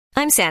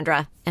I'm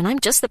Sandra, and I'm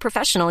just the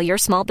professional your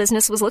small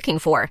business was looking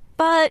for.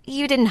 But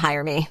you didn't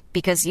hire me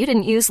because you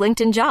didn't use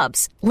LinkedIn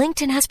Jobs.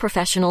 LinkedIn has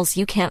professionals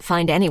you can't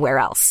find anywhere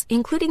else,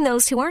 including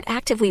those who aren't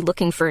actively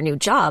looking for a new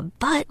job,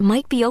 but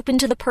might be open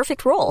to the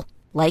perfect role,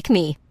 like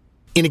me.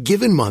 In a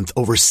given month,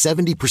 over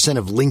 70%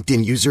 of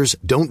LinkedIn users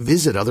don't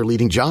visit other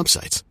leading job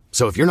sites.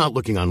 So if you're not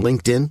looking on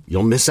LinkedIn,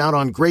 you'll miss out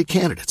on great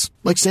candidates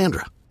like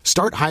Sandra.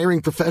 Start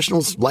hiring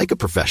professionals like a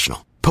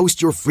professional.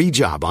 Post your free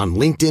job on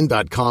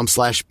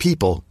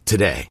linkedin.com/people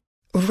today.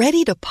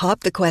 Ready to pop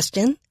the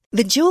question?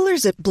 The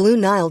jewelers at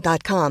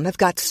BlueNile.com have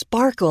got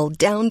sparkle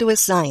down to a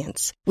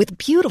science with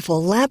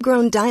beautiful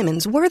lab-grown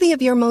diamonds worthy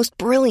of your most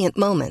brilliant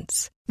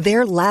moments.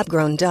 Their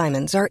lab-grown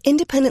diamonds are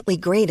independently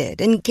graded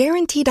and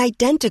guaranteed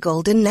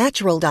identical to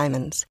natural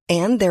diamonds,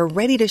 and they're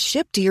ready to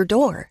ship to your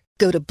door.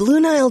 Go to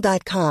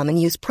BlueNile.com and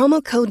use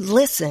promo code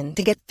LISTEN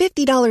to get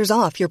 $50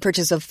 off your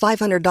purchase of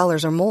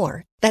 $500 or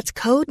more. That's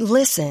code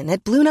LISTEN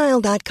at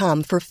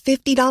BlueNile.com for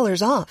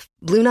 $50 off.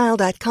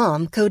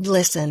 BlueNile.com, code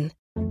LISTEN.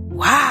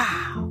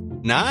 Wow.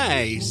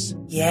 Nice.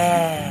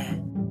 Yeah.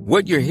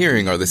 What you're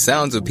hearing are the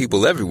sounds of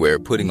people everywhere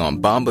putting on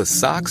Bombas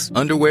socks,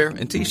 underwear,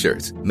 and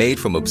T-shirts made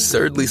from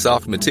absurdly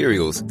soft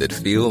materials that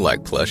feel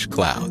like plush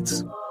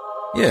clouds.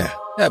 Yeah,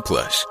 that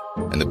plush.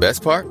 And the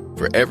best part?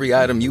 For every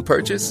item you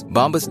purchase,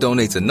 Bombas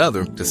donates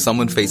another to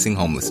someone facing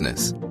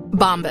homelessness.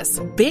 Bombas.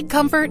 Big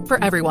comfort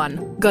for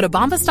everyone. Go to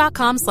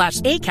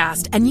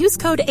bombas.com/ACAST and use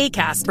code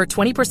ACAST for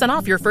 20%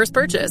 off your first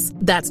purchase.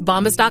 That's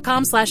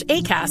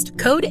bombas.com/ACAST.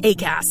 Code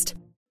ACAST.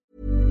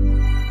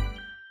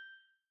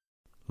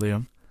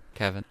 Liam.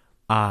 Kevin.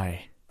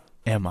 I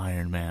am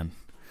Iron Man.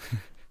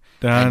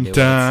 Dun,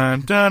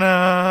 dun,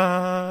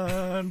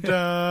 dun, dun,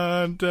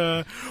 dun,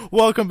 dun.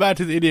 Welcome back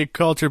to the Idiot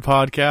Culture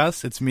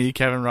Podcast. It's me,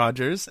 Kevin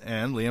Rogers,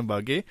 and Liam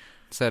Buggy.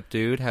 What's up,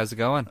 dude? How's it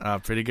going?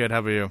 Pretty good. How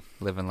about you?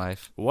 Living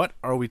life. What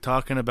are we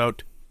talking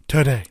about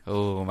today?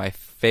 Oh, my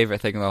favorite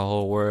thing in the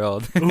whole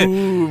world.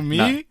 Ooh,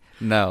 me?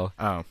 No.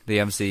 Oh. The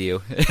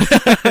MCU.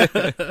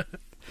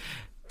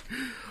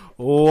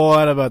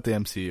 What about the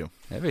MCU?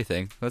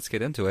 Everything. Let's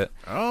get into it.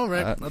 All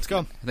right, let's go.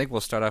 I think we'll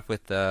start off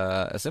with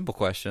a simple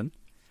question.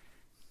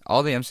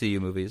 All the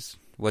MCU movies,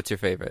 what's your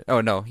favorite?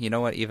 Oh, no, you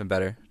know what? Even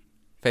better.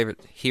 Favorite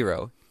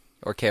hero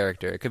or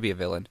character. It could be a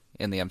villain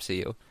in the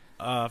MCU.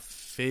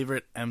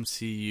 Favorite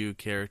MCU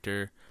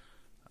character.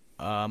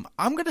 I'm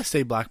going to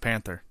say Black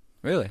Panther.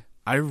 Really?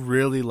 I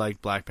really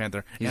like Black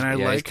Panther. And I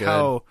like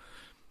how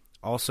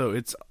also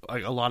it's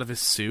like a lot of his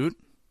suit,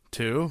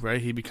 too,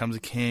 right? He becomes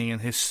a king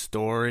and his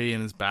story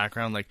and his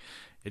background, like...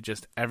 It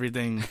just,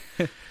 everything,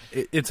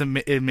 it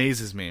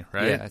amazes me,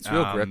 right? Yeah, it's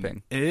real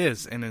gripping. It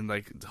is. And then,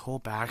 like, the whole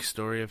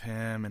backstory of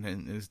him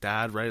and his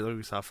dad, right, like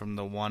we saw from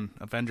the one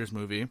Avengers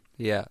movie.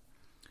 Yeah.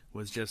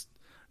 Was just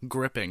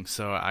gripping.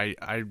 So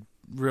I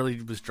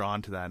really was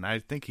drawn to that. And I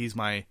think he's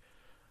my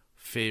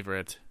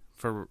favorite.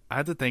 I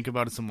had to think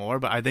about it some more,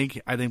 but I think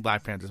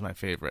Black Panther's my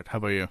favorite. How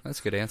about you? That's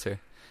a good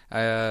answer.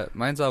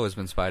 Mine's always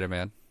been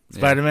Spider-Man.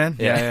 Spider-Man?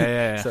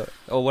 Yeah. So,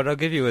 what I'll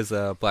give you is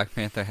Black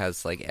Panther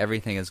has, like,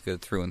 everything is good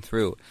through and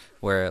through,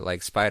 where,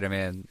 like,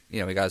 Spider-Man, he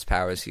got his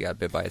powers, he got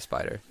bit by a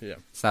spider. Yeah.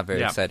 It's not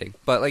very exciting.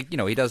 But, like,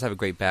 he does have a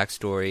great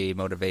backstory,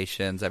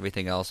 motivations,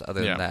 everything else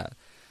other than that.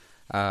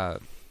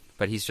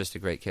 But he's just a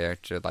great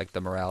character, like,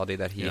 the morality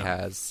that he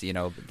has,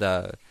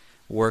 the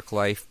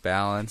work-life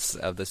balance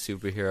of the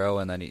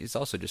superhero, and then he's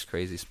also just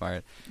crazy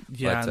smart.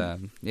 Yeah.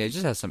 But, he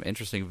just has some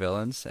interesting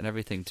villains and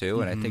everything,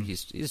 too, and I think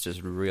he's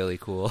just really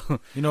cool.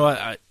 You know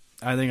what?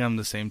 I think I'm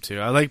the same too.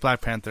 I like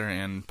Black Panther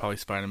and probably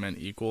Spider-Man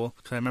equal.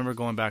 Because I remember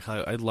going back,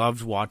 I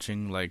loved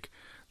watching like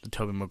the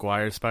Tobey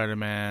Maguire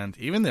Spider-Man,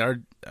 even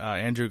the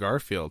Andrew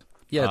Garfield.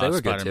 Yeah, they were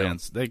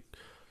Spider-Mans. good too.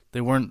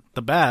 They weren't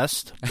the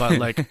best, but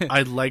like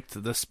I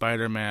liked the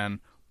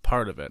Spider-Man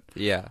part of it.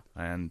 Yeah,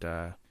 and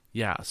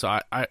so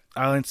I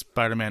liked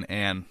Spider-Man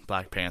and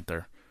Black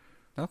Panther.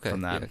 Okay,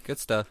 from that. Yeah, good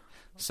stuff.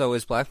 So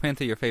is Black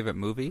Panther your favorite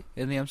movie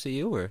in the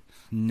MCU or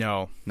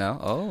no?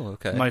 Oh,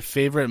 okay. My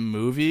favorite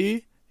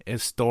movie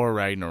is Thor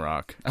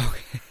Ragnarok.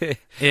 Okay.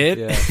 It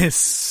is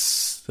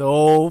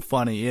so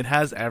funny. It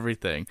has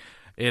everything.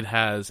 It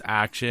has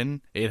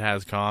action. It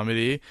has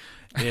comedy.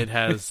 It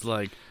has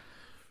like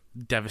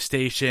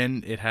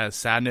devastation. It has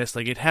sadness.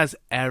 Like it has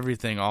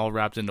everything all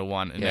wrapped into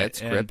one. And it's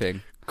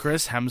gripping.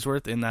 Chris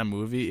Hemsworth in that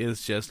movie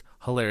is just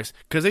hilarious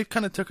because they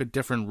kind of took a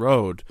different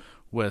road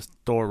with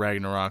Thor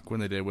Ragnarok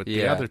when they did with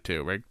the other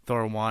two, right?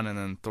 Thor 1 and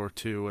then Thor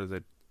 2. What is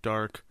it?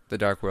 The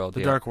Dark World.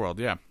 The Dark World.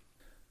 Yeah.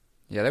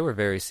 Yeah, they were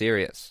very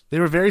serious. They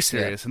were very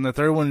serious. And the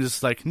third one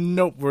is like,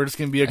 nope, we're just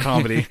going to be a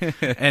comedy.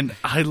 And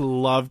I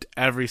loved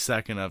every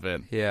second of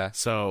it. Yeah.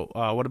 So,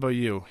 what about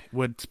you?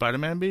 Would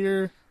Spider-Man be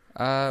your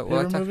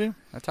favorite movie?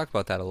 I talk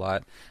about that a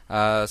lot.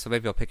 So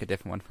maybe I'll pick a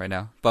different one right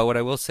now. But what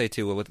I will say,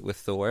 too, with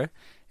Thor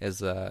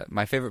is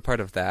my favorite part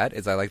of that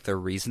is I like the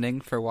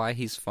reasoning for why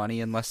he's funny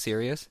and less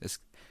serious.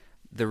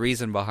 The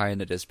reason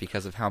behind it is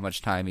because of how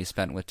much time he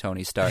spent with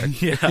Tony Stark.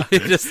 Yeah. He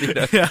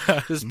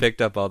just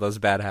picked up all those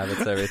bad habits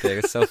and everything.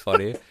 It's so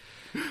funny.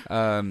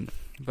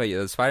 But yeah,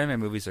 the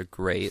Spider-Man movies are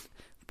great.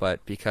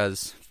 but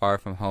because Far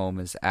From Home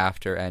is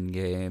after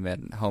Endgame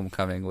and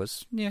Homecoming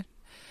was, Yeah.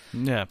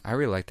 I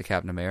really like the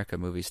Captain America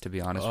movies, to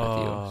be honest with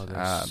you.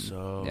 They're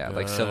so yeah, good.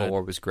 like Civil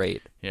War was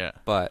great. Yeah.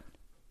 But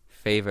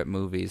favorite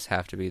movies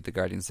have to be the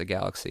Guardians of the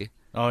Galaxy.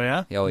 Oh,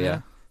 yeah? Oh,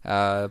 yeah.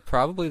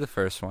 Probably the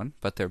first one,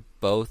 but they're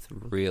both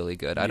really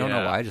good. I don't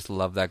know why, I just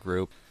love that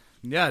group.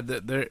 Yeah,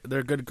 they're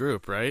a good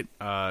group, right?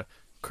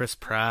 Chris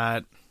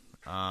Pratt,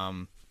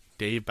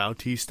 Dave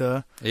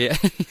Bautista. Yeah.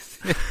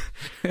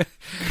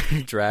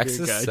 Drax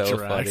is so funny.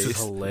 Drax is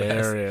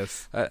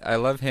hilarious. I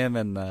love him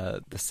in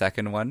the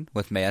second one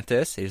with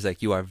Mantis. He's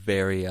like, "You are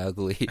very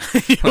ugly.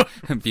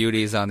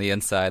 Beauty's on the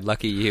inside.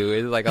 Lucky you."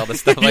 It's like all the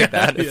stuff like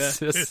that. It's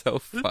just so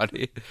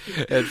funny.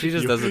 And she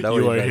just doesn't know.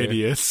 You are better.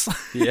 hideous.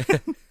 Yeah.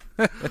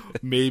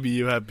 Maybe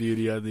you have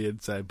beauty on the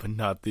inside, but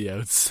not the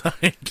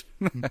outside.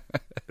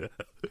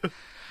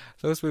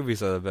 Those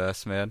movies are the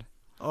best, man.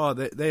 Oh,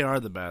 they are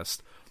the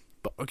best.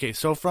 But, okay,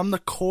 so from the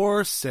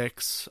core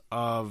 6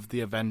 of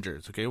the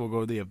Avengers, okay, we'll go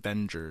to the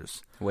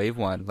Avengers. Wave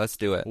 1, let's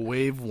do it.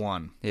 Wave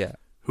 1. Yeah.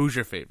 Who's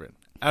your favorite?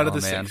 Out of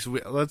the man.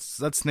 6.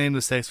 Let's name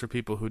the 6 for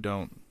people who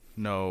don't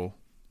know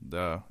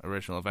the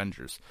original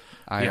Avengers.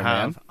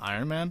 Iron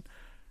Man,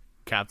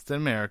 Captain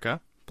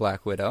America,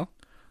 Black Widow,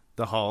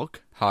 the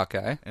Hulk,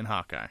 Hawkeye,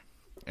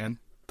 and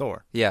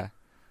Thor. Yeah.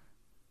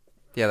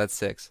 Yeah, that's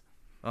 6.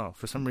 Oh,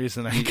 for some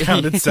reason I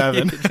counted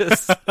 7.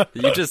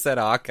 you just said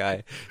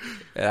Hawkeye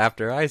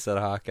after I said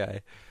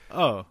Hawkeye.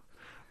 Oh,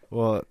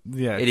 well,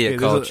 yeah. Idiot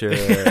culture.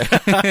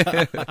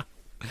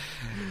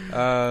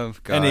 God.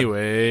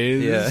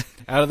 Anyways, yeah.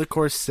 Out of the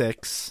core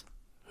 6,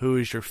 who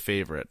is your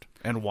favorite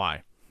and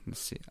why? Let's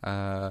see.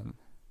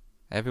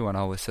 Everyone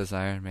always says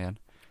Iron Man,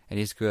 and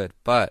he's good.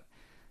 But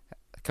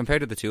compared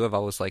to the two, I've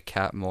always liked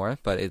Cap more.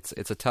 But it's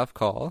a tough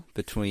call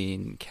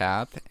between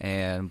Cap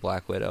and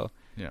Black Widow.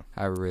 Yeah,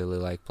 I really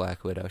like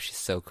Black Widow. She's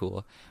so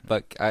cool.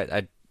 But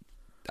I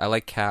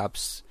like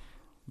Cap's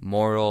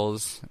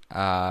morals,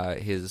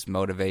 his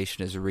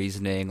motivation, his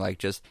reasoning, like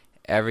just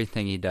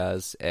everything he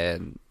does,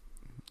 and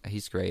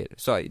he's great.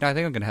 So I think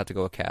I'm gonna have to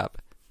go with Cap.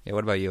 Yeah.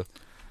 What about you?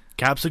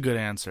 Cap's a good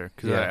answer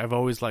because Yeah. I've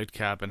always liked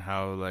Cap and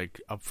how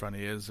like upfront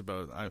he is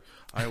about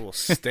I will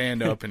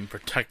stand up and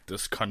protect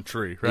this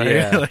country,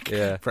 right?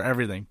 Yeah, for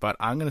everything. But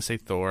I'm gonna say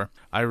Thor.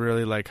 I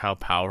really like how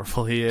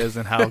powerful he is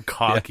and how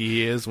cocky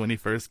he is when he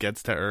first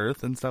gets to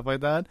Earth and stuff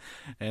like that,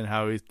 and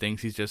how he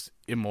thinks he's just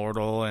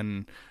immortal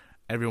and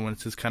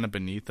everyone's just kind of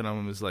beneath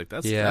him. Is like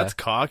that's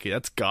cocky,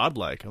 that's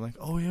godlike. I'm like,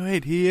 oh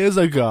wait, he is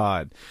a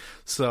god.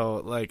 So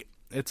like,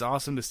 it's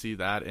awesome to see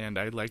that, and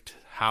I liked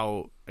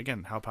how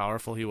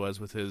powerful he was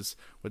with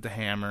the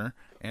hammer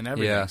and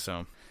everything. Yeah.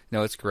 So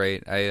no, it's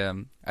great.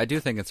 I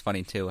do think it's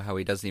funny too how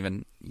he doesn't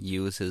even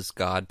use his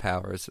god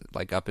powers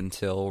like up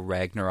until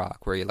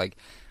Ragnarok, where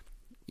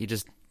he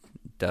just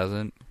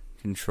doesn't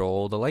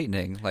control the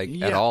lightning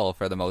at all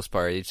for the most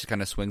part. He just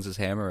kind of swings his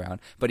hammer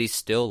around, but he's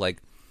still like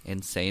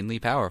insanely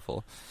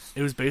powerful.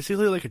 It was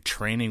basically like a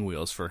training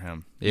wheels for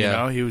him. Yeah. You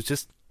know, he was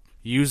just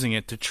using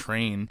it to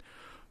train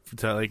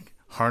to like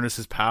harness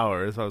his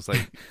powers. I was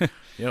like,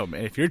 yo,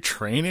 man, if you're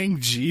training,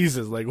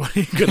 Jesus, like, what are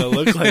you gonna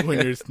look like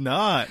when you're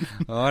not?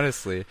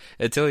 Honestly,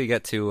 until you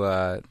get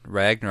to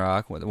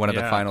Ragnarok, one of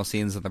the final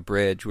scenes on the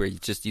bridge where he's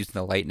just using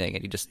the lightning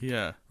and he just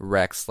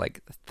wrecks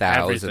like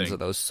thousands of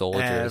those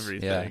soldiers.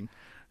 Everything. Yeah. Him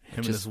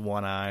and his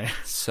one eye.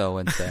 So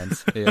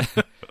intense.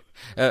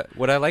 Yeah.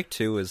 What I like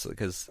too is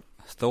because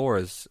Thor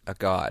is a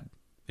god.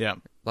 Yeah.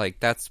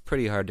 Like, that's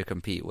pretty hard to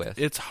compete with.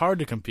 It's hard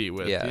to compete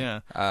with, yeah.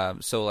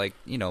 So, like,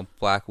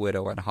 Black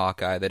Widow and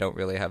Hawkeye, they don't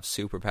really have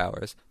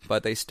superpowers,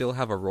 but they still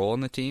have a role in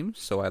the team,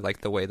 so I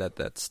like the way that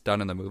that's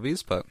done in the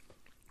movies. But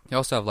you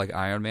also have, like,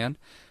 Iron Man,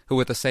 who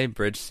with the same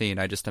bridge scene,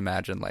 I just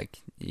imagine,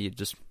 like, you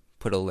just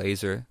put a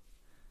laser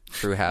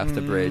through half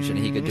the bridge, and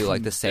he could do,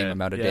 like, the same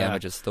amount of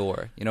damage as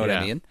Thor. You know what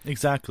I mean?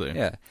 Exactly.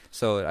 Yeah.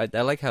 So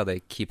I like how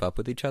they keep up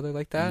with each other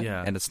like that,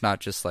 and it's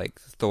not just, like,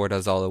 Thor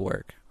does all the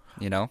work,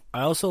 you know?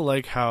 I also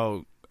like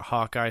how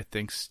Hawkeye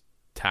thinks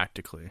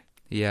tactically.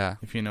 Yeah.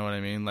 If you know what I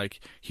mean. Like,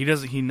 he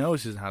knows he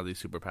doesn't have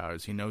these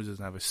superpowers. He knows he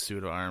doesn't have a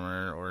suit of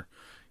armor, or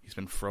he's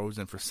been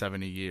frozen for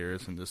 70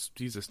 years and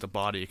he's just a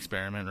body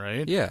experiment,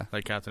 right? Yeah.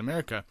 Like Captain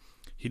America.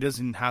 He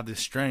doesn't have the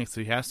strength,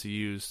 so he has to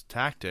use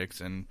tactics,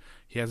 and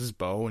he has his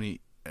bow, and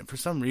for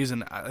some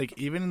reason, like,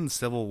 even in the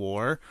Civil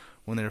War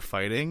when they're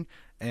fighting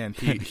and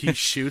he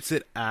shoots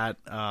it at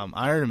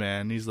Iron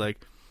Man, he's like,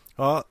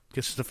 oh,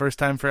 guess it's the first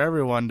time for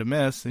everyone to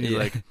miss. And he's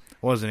like, I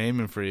wasn't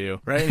aiming for you,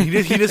 right? And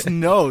he just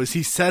knows.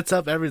 He sets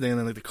up everything, and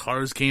then like the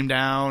cars came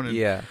down.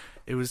 And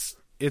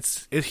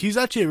he's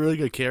actually a really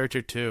good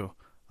character too.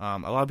 A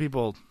lot of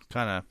people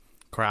kind of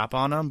crap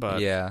on him,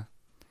 but yeah.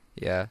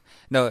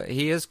 No,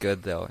 he is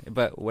good though.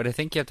 But what I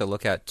think you have to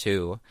look at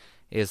too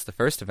is the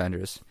first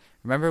Avengers.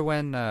 Remember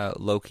when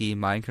Loki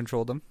mind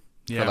controlled him?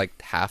 For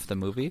like half the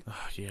movie.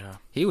 Yeah,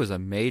 he was a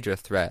major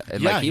threat,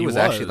 and he was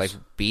actually like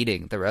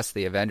beating the rest of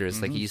the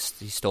Avengers. Mm-hmm. Like he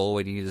stole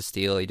what he needed to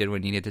steal. He did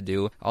what he needed to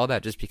do. All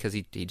that just because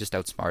he just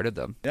outsmarted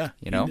them. Yeah,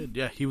 you know. He did.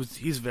 Yeah,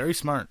 he's very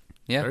smart.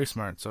 Yeah, very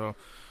smart. So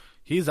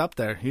he's up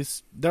there.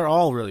 They're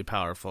all really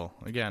powerful.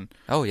 Again.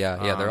 Oh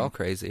yeah, they're all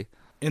crazy.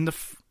 In the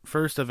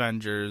first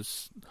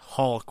Avengers,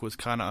 Hulk was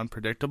kind of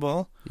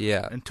unpredictable.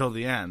 Yeah. Until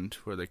the end,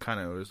 where they kind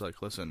of was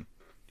like, listen,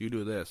 you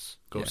do this,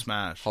 go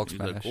smash. Hulk He's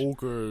smash.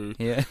 like, okay.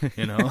 Yeah.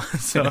 You know.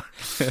 So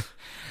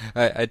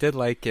I did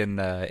like in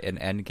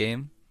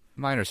Endgame.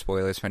 Minor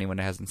spoilers for anyone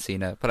who hasn't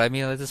seen it, but I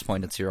mean at this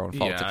point it's your own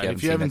fault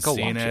if you haven't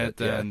seen watch it.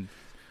 Then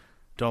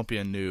don't be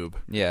a noob.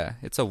 Yeah,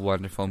 it's a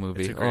wonderful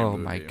movie. It's a great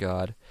movie. My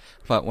god!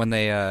 But when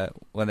they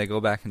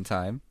go back in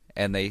time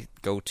and they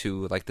go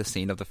to like the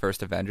scene of the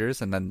first Avengers,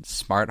 and then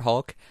Smart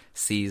Hulk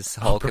sees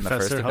Hulk in the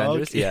first Professor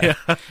Hulk?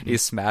 Avengers,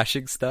 he's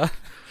smashing stuff.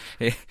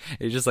 He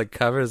just like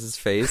covers his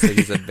face and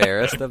he's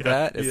embarrassed of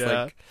that. It's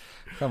like,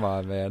 come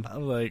on, man.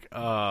 I'm like,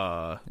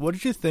 what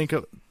did you think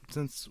of?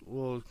 Since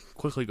we'll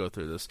quickly go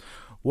through this,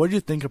 what did you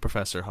think of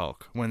Professor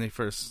Hulk when they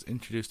first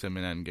introduced him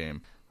in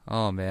Endgame?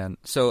 Oh man,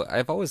 so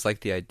I've always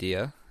liked the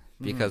idea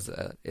because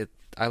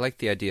I like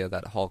the idea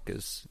that Hulk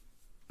is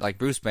like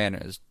Bruce Banner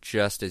is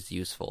just as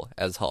useful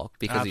as Hulk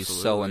because he's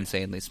so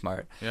insanely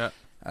smart. Yeah.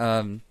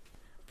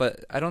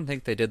 But I don't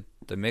think they did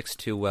the mix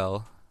too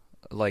well,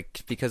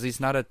 like because he's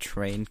not a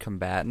trained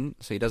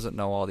combatant, so he doesn't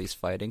know all these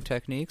fighting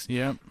techniques.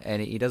 Yeah.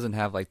 And he doesn't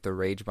have like the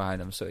rage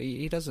behind him, so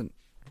he doesn't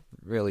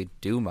really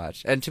do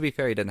much. And to be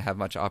fair, he didn't have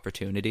much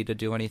opportunity to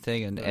do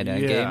anything in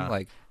Endgame.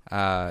 Like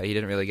he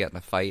didn't really get in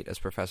a fight as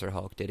Professor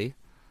Hulk, did he?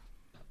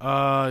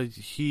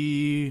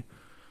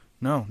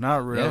 No,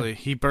 not really. Yeah.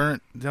 He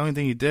burnt. The only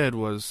thing he did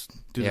was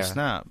do the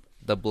snap.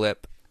 The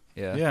blip.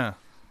 Yeah. Yeah.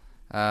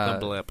 The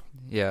blip.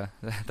 Yeah,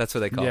 that's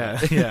what they call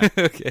it. Yeah.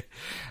 Okay.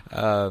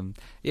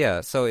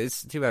 Yeah, so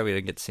it's too bad we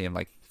didn't get to see him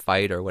like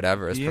fight or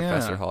whatever as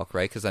Professor Hulk,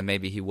 right? Because then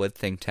maybe he would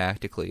think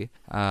tactically.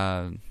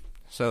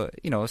 So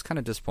it's kind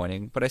of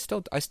disappointing, but I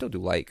still do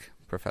like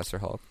Professor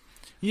Hulk.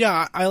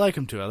 Yeah, I like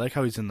him too. I like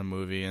how he's in the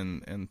movie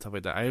and stuff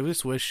like that. I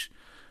just wish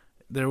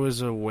there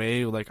was a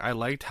way. Like I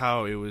liked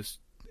how it was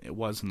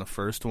in the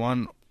first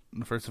one,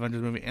 the first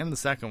Avengers movie, and the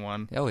second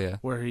one. Oh yeah,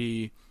 where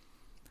he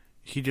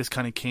just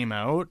kind of came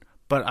out.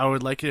 But I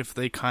would like it if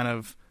they kind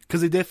of,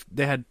 because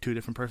they had two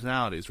different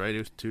personalities, right? It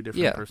was two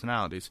different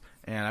personalities,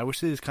 and I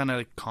wish they just kind of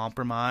like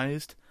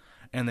compromised,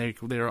 and they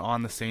were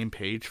on the same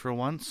page for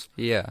once.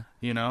 Yeah,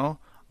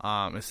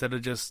 instead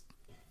of just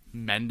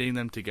mending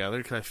them together,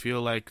 because I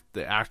feel like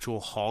the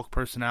actual Hulk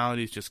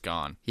personality is just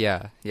gone.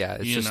 Yeah,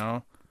 it's just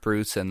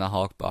Bruce in the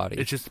Hulk body.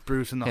 It's just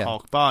Bruce in the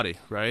Hulk body,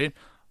 right?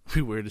 It'd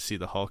be weird to see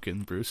the Hulk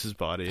in Bruce's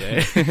body,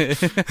 eh?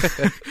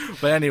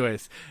 But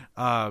anyways,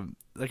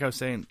 like I was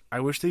saying, I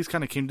wish these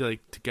kind of came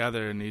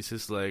together, and he's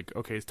just like,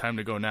 okay, it's time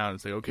to go now. And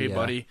it's like, okay,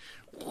 buddy,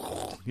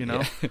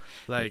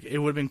 like it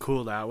would have been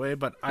cool that way.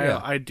 But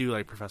I do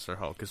like Professor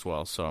Hulk as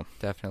well. So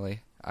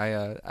definitely,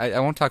 I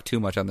won't talk too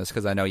much on this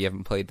because I know you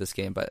haven't played this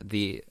game, but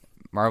the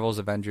Marvel's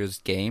Avengers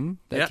game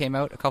that came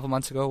out a couple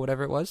months ago,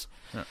 whatever it was,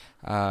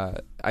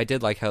 I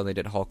did like how they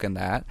did Hulk in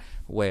that,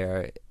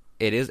 where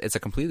it's a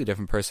completely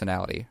different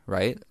personality,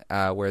 right?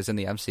 Whereas in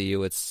the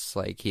MCU, it's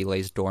like he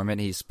lays dormant,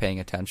 he's paying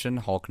attention.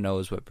 Hulk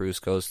knows what Bruce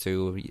goes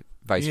through,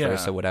 vice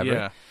versa,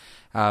 whatever.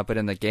 Yeah. But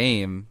in the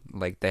game,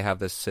 like they have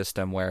this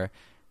system where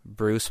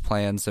Bruce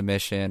plans a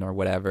mission or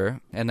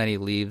whatever, and then he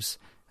leaves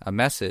a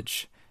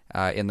message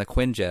in the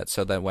Quinjet,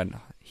 so that when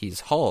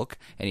he's Hulk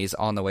and he's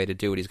on the way to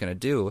do what he's going to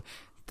do,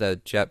 the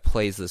jet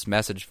plays this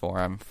message for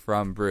him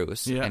from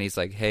Bruce, and he's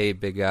like, hey,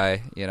 big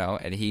guy,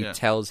 and he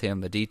tells him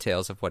the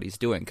details of what he's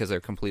doing because they're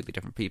completely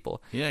different people.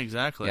 Yeah,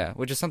 exactly. Yeah,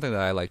 which is something that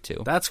I like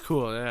too. That's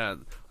cool, yeah.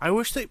 I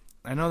wish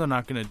I know they're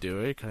not going to do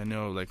it because I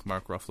know like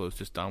Mark Ruffalo's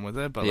just done with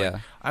it, but like,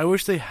 I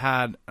wish they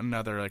had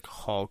another like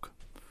Hulk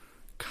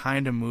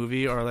kind of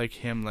movie or like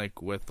him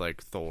like with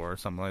like Thor or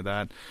something like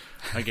that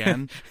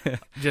again.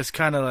 Just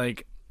kind of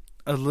like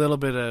a little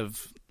bit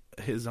of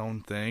his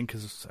own thing,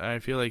 because I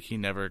feel like he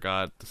never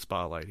got the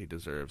spotlight he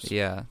deserves.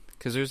 Yeah,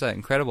 because there's that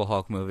Incredible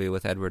Hulk movie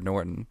with Edward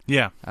Norton.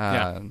 Yeah.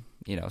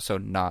 So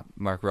not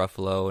Mark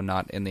Ruffalo,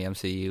 not in the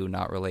MCU,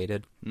 not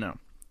related. No.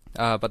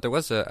 But there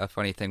was a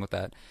funny thing with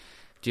that.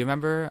 Do you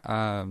remember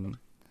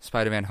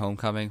Spider-Man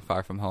Homecoming,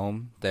 Far From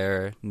Home,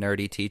 their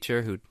nerdy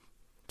teacher who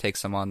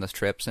takes them on the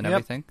trips and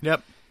everything?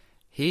 Yep.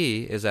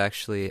 He is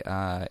actually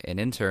an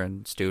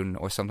intern student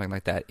or something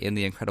like that in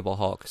the Incredible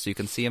Hulk. So you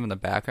can see him in the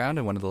background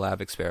in one of the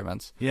lab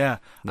experiments. Yeah.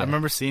 I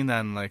remember seeing that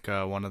in like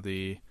one of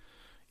the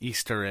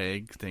Easter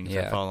egg things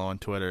I follow on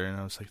Twitter, and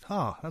I was like,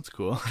 oh, that's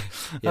cool.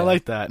 I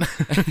like that.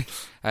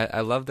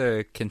 I love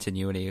their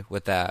continuity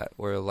with that,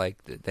 where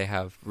like they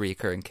have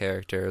recurring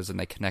characters and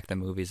they connect the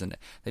movies, and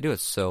they do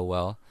it so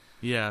well.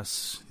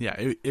 Yes. Yeah,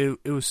 it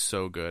was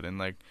so good. And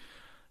like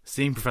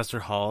seeing Professor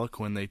Hulk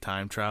when they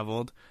time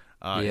traveled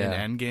in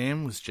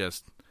Endgame was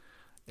just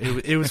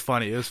it was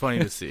funny. It was funny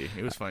to see.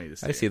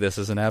 I see this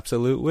as an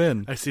absolute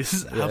win.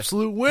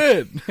 Absolute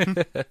win.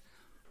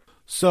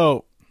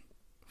 So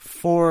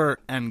for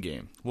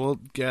Endgame, we'll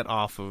get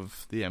off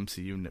of the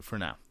MCU for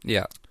now.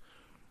 Yeah.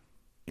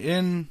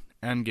 In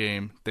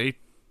Endgame, they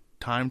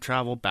time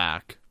travel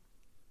back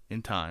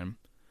in time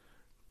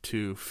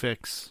to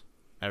fix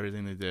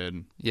everything they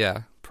did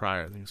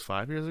prior. I think it was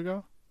 5 years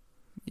ago.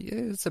 Yeah,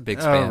 it's a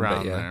big span, around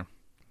but yeah. there.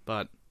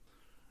 But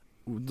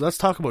let's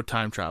talk about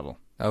time travel.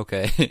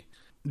 Okay.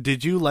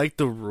 Did you like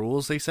the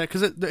rules they set?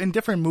 Because in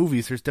different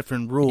movies, there's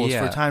different rules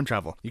for time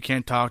travel. You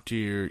can't talk to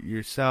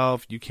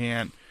yourself. You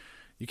can't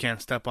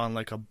step on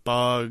like a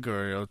bug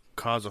or it'll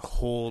cause a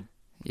whole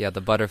the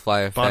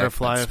butterfly effect,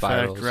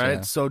 spirals, right?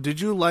 Yeah. So did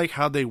you like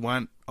how they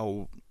went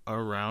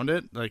around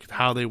it, like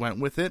how they went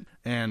with it,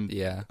 and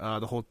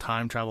the whole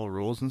time travel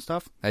rules and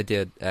stuff? I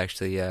did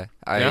actually. Yeah.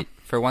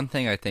 For one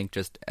thing, I think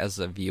just as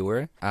a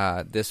viewer,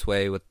 this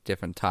way with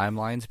different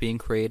timelines being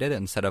created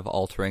instead of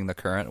altering the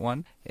current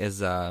one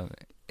is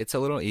it's a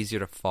little easier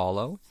to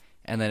follow,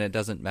 and then it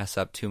doesn't mess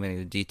up too many of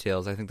the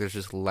details. I think there's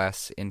just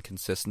less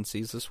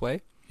inconsistencies this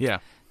way. Yeah.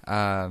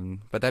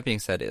 But that being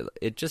said,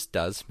 it just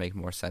does make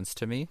more sense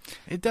to me.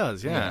 It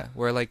does, yeah.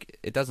 Where like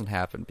it doesn't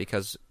happen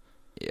because,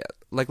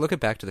 like look at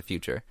Back to the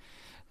Future.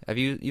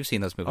 You've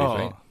seen those movies,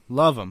 right?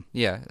 Love them.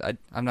 Yeah,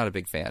 I'm not a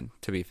big fan,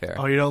 to be fair.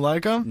 Oh, you don't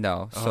like them?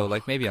 No, so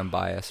like maybe I'm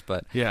biased,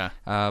 but yeah.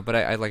 But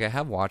I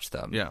have watched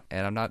them. Yeah,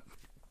 and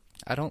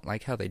I don't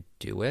like how they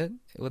do it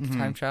with the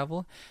time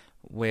travel,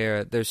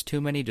 where there's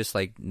too many just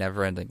like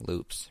never-ending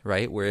loops,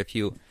 right? Where if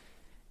you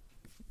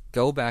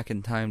go back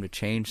in time to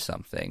change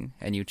something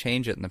and you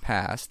change it in the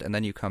past and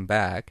then you come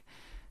back,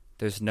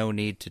 there's no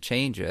need to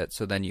change it,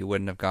 so then you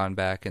wouldn't have gone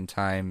back in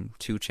time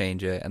to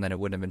change it, and then it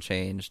wouldn't have been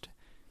changed,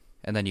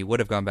 and then you would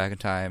have gone back in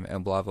time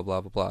and blah blah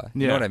blah blah blah.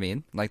 You know what I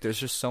mean? Like there's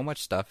just so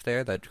much stuff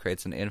there that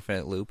creates an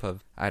infinite loop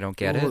of I don't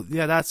get it.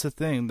 Yeah, that's the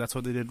thing. That's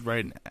what they did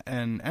right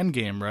in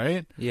Endgame,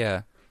 right?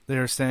 Yeah. They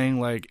were saying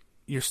like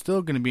you're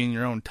still going to be in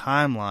your own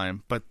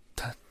timeline, but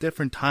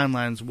different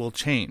timelines will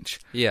change.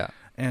 Yeah.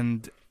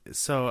 And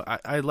so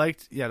I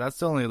liked, that's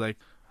the only like,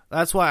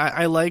 that's why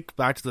I like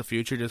Back to the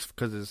Future, just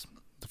because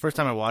the first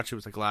time I watched it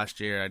was like last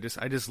year. I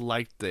just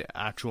liked the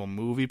actual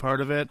movie part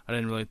of it. I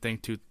didn't really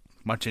think too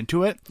much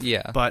into it.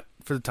 Yeah. But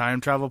for the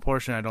time travel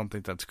portion, I don't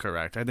think that's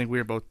correct. I think we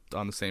were both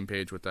on the same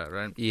page with that,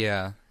 right?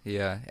 Yeah,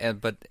 yeah.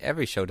 But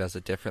every show does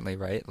it differently,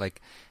 right?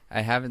 Like,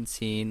 I haven't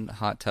seen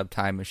Hot Tub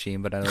Time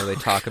Machine, but I know they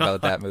talk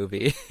about that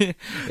movie in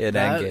Endgame.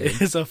 That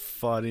is a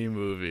funny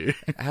movie.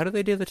 How do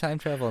they do the time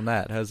travel in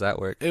that? How does that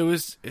work?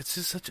 It's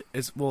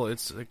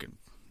like a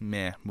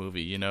meh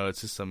movie, you know?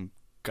 It's just some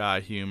guy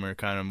humor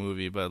kind of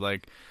movie, but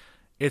like,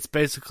 it's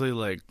basically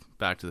like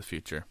Back to the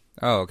Future.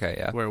 Oh, okay,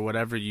 yeah. Where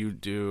whatever you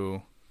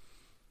do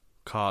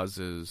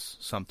causes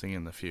something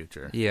in the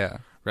future. Yeah.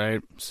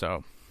 Right?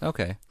 So.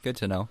 Okay, good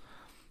to know.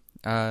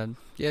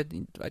 Yeah,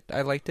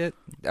 I liked it.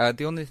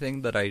 The only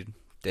thing that I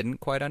didn't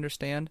quite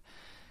understand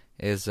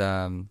is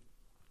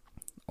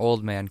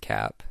Old Man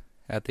Cap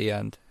at the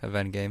end of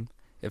Endgame.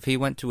 If he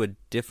went to a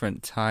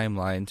different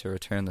timeline to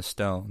return the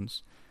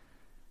stones,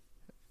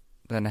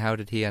 then how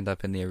did he end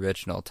up in the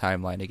original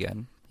timeline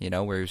again? You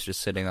know, where he was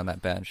just sitting on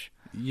that bench.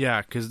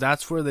 Yeah, because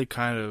that's where they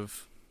kind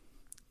of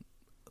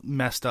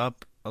messed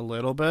up a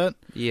little bit.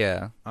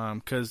 Yeah.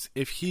 Because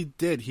if he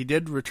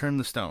did return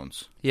the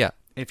stones. Yeah.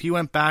 If he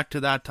went back to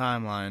that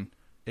timeline,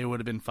 it would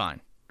have been fine.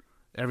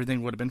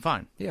 Everything would have been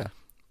fine. Yeah.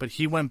 But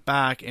he went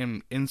back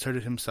and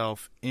inserted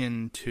himself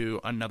into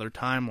another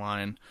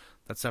timeline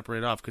that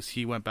separated off, because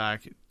he went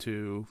back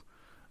to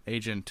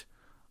Agent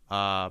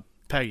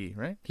Peggy,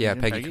 right? Yeah,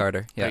 Agent Peggy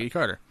Carter. Yeah. Peggy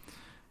Carter.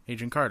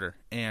 Agent Carter.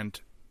 And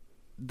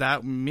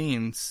that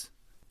means,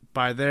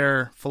 by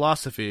their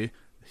philosophy,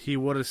 he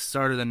would have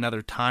started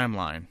another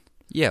timeline.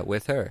 Yeah,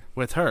 with her.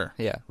 With her.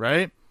 Yeah.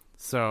 Right?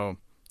 So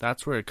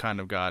that's where it kind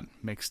of got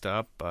mixed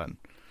up, but...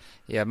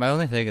 Yeah, my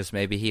only thing is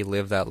maybe he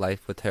lived that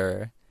life with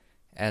her,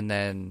 and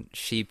then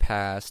she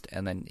passed,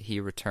 and then he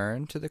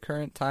returned to the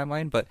current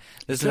timeline. But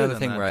this is another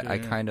thing where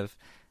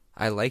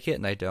I like it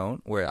and I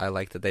don't, where I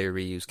like that they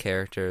reuse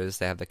characters,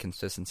 they have the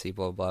consistency,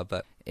 blah, blah,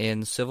 but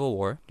in Civil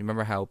War, do you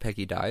remember how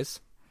Peggy dies?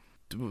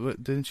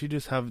 Didn't she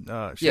just have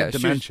had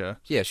dementia?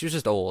 She was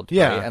just old.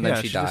 Yeah, right? And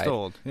then she died. Just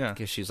old. Yeah,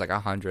 because she was like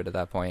 100 at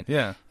that point.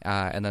 Yeah,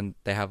 and then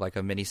they have like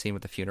a mini scene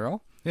with the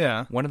funeral.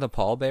 Yeah, one of the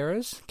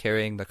pallbearers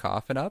carrying the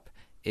coffin up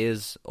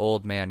is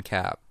Old Man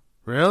Cap.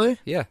 Really?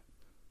 Yeah.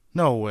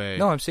 No way.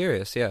 No, I'm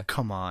serious. Yeah.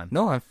 Come on.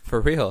 No, I'm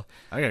for real.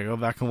 I gotta go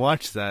back and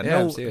watch that. Yeah,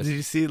 no, I'm serious. Did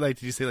you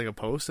see like a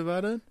post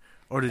about it,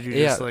 or did you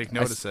just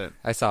notice it?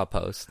 I saw a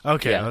post.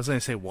 Okay, yeah. I was gonna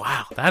say,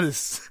 wow, that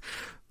is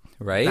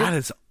right. That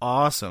is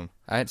awesome.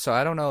 So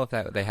I don't know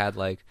if they had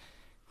like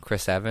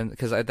Chris Evans,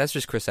 because that's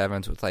just Chris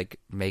Evans with like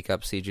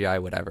makeup, CGI,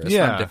 whatever. It's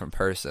not a different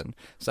person.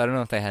 So I don't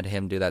know if they had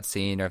him do that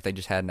scene, or if they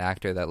just had an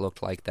actor that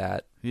looked like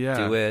that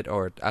do it,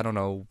 or I don't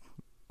know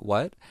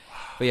what.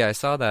 But yeah, I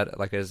saw that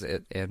like as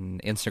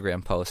an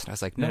Instagram post, and I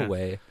was like, no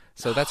way.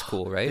 So that's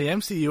cool, right? The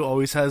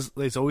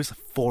MCU is always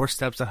 4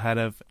 steps ahead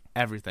of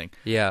everything.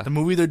 Yeah. The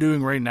movie they're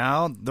doing right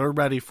now, they're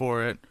ready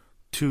for it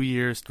 2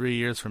 years, 3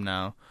 years from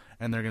now,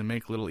 and they're gonna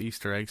make little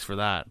Easter eggs for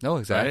that. No,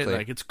 exactly. Right?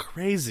 Like, it's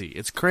crazy.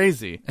 It's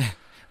crazy.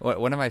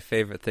 One of my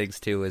favorite things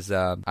too is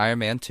Iron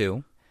Man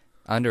 2.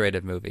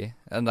 Underrated movie,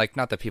 and like,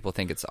 not that people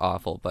think it's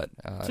awful, but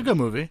it's a good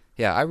movie.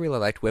 Yeah, I really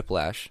liked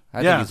Whiplash.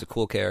 I think he's a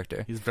cool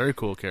character. He's a very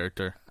cool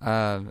character.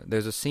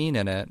 There's a scene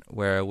in it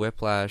where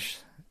Whiplash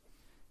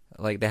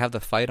like they have the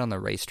fight on the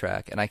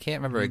racetrack, and I can't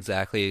remember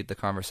exactly the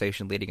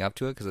conversation leading up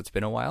to it because it's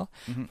been a while.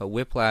 But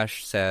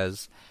Whiplash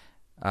says,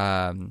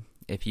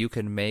 "If you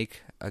can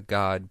make a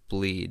god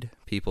bleed,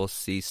 people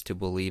cease to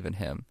believe in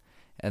him."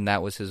 And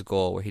that was his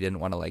goal, where he didn't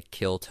want to like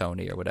kill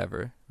Tony or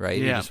whatever, right?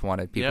 Yeah. He just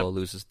wanted people to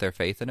lose their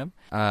faith in him.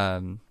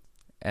 And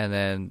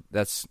then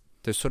there's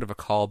sort of a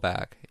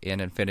callback in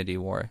Infinity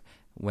War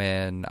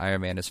when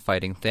Iron Man is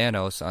fighting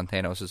Thanos on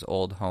Thanos'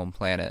 old home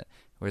planet,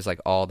 where it's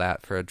like all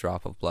that for a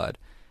drop of blood.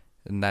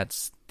 And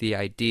that's the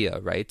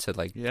idea, right? To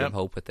like give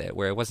hope with it,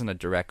 where it wasn't a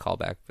direct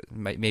callback,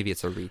 but maybe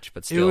it's a reach,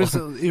 but still.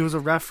 It was a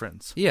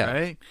reference, yeah,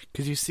 right?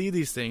 Because you see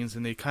these things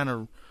and they kind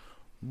of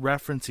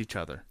reference each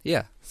other.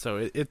 Yeah.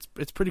 So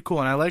it's pretty cool,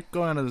 and I like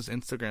going on those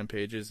Instagram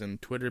pages and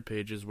Twitter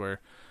pages where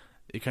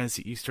you kind of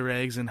see Easter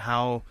eggs and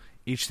how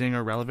each thing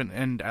are relevant.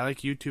 And I like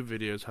YouTube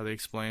videos how they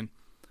explain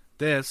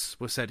this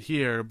was said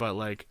here, but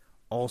like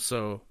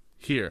also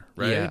here,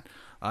 right? Yeah.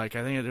 Like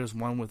I think there's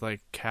one with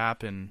like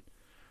Cap and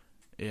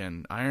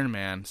Iron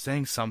Man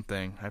saying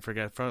something, I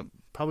forget,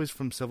 probably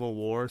from Civil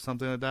War or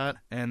something like that,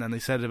 and then they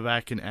said it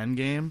back in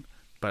Endgame,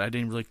 but I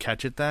didn't really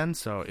catch it then,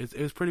 so it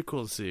was pretty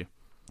cool to see.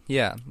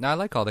 Yeah, no, I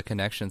like all the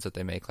connections that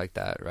they make like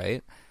that,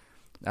 right?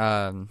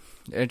 And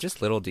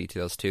just little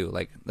details too,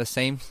 like the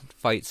same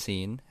fight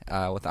scene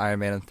with Iron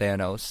Man and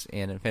Thanos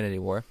in Infinity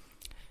War,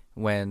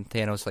 when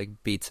Thanos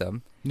like beats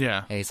him,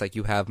 yeah, and he's like,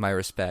 "You have my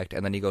respect,"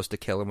 and then he goes to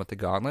kill him with the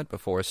gauntlet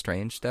before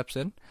Strange steps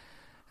in.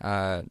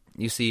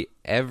 You see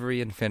every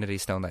Infinity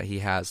Stone that he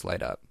has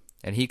light up,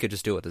 and he could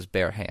just do it with his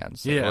bare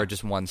hands, or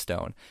just one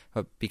stone.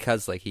 But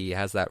because like he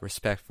has that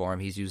respect for him,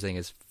 he's using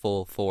his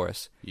full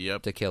force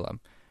to kill him,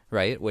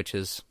 right? Which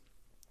is,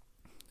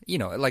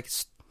 like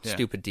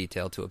stupid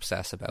detail to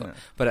obsess about. Yeah.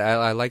 But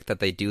I like that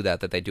they do that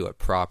they do it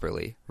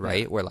properly,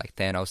 right? Where like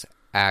Thanos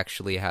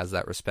actually has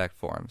that respect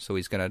for him, so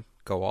he's gonna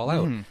go all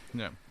out.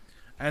 Yeah.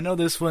 I know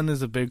this one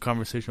is a big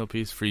conversational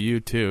piece for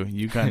you, too.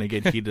 You kind of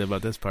get heated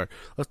about this part.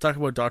 Let's talk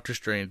about Doctor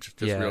Strange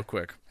just real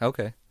quick.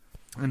 Okay.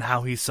 And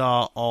how he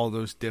saw all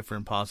those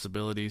different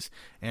possibilities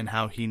and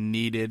how he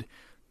needed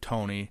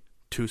Tony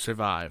to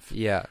survive.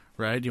 Yeah.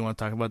 Right? Do you want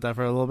to talk about that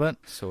for a little bit?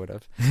 Sort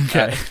of.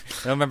 Okay.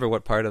 I don't remember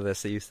what part of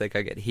this that you think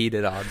I get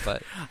heated on,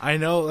 but... I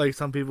know, like,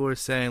 some people were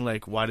saying,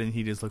 like, why didn't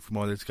he just look for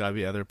more? There's got to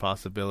be other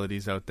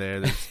possibilities out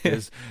there.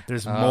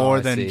 There's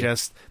more than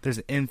just... There's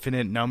an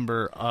infinite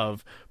number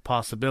of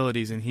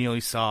possibilities, and he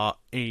only saw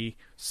a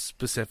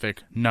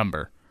specific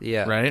number.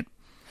 Yeah. Right?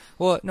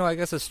 Well, no, I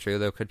guess it's true.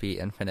 There could be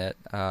infinite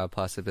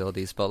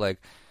possibilities, but,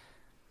 like,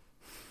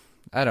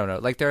 I don't know.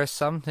 Like, there are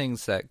some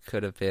things that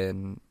could have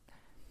been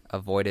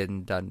avoided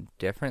and done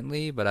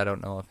differently, but I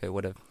don't know if it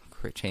would have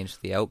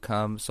changed the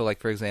outcome. So, like,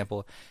 for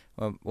example,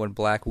 when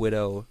Black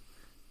Widow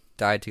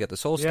died to get the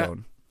Soul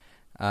Stone,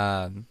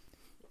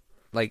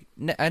 like,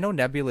 I know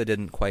Nebula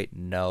didn't quite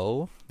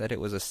know that it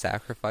was a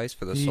sacrifice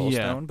for the Soul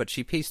Stone, but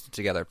she pieced it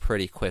together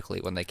pretty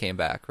quickly when they came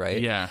back,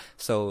 right? Yeah.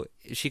 So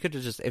she could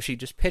have if she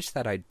just pitched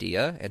that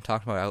idea and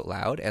talked about it out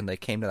loud, and they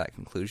came to that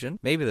conclusion,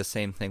 maybe the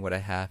same thing would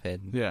have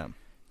happened. Yeah.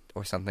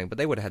 Or something, but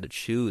they would have had to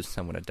choose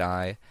someone to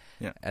die.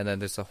 Yeah. And then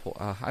there's a whole...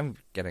 I'm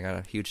getting on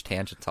a huge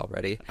tangent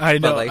already. I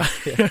know. But like,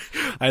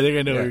 I think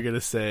I know what you're going to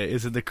say.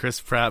 Is it the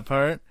Chris Pratt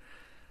part?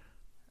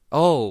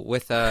 Oh,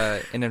 with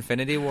in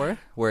Infinity War,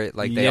 where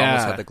like they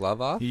almost had the glove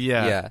off?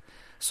 Yeah. Yeah.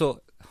 So,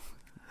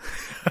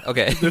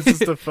 okay. This is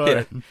the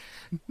part.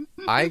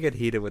 I get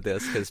heated with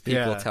this because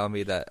people tell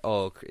me that,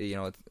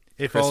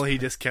 if only he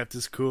just kept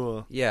his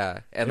cool.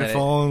 Yeah. And if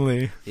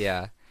only.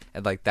 Yeah.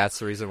 And, like, that's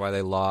the reason why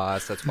they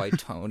lost. That's why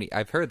Tony...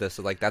 I've heard this.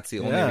 So, like, that's the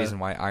only reason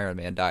why Iron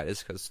Man died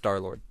is because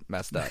Star-Lord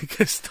messed up.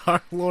 Because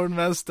Star-Lord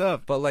messed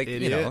up. But, like,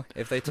 idiot.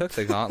 if they took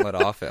the gauntlet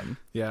off him,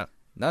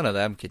 none of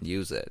them can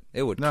use it.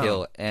 It would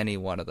kill any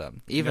one of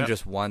them. Even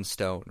just one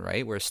stone,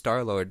 right? Where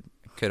Star-Lord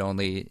could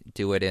only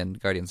do it in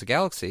Guardians of the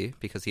Galaxy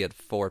because he had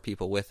 4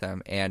 people with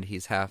him, and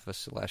he's half a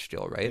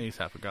Celestial, right? And he's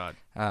half a god.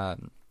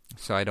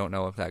 So I don't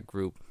know if that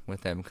group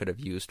with them could have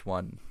used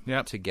one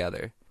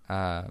together.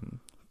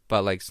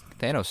 But, like,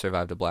 Thanos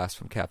survived a blast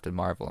from Captain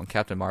Marvel, and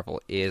Captain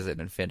Marvel is an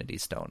Infinity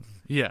Stone.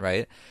 Yeah.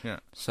 Right? Yeah.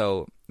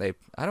 So,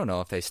 I don't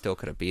know if they still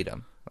could have beat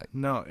him. Like,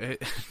 no,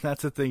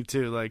 that's the thing,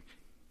 too. Like,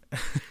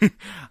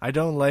 I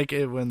don't like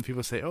it when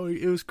people say, oh,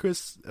 it was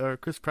Chris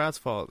Pratt's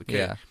fault. Okay.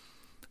 Yeah.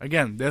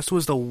 Again, this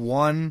was the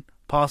one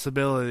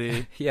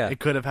possibility it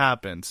could have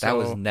happened. So, that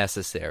was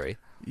necessary.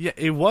 Yeah,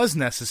 it was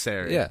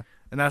necessary. Yeah.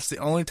 And that's the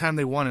only time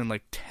they won in,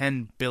 like,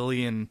 10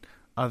 billion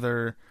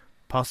other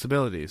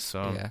possibilities.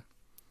 So... Yeah.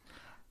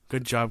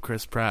 Good job,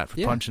 Chris Pratt,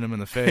 for punching him in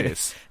the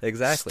face.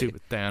 Exactly.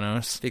 Stupid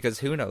Thanos. Because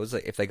who knows,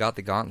 like, if they got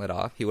the gauntlet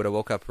off, he would have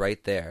woke up right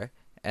there,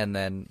 and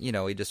then,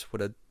 he just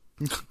would have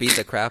beat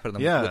the crap out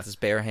of them with his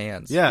bare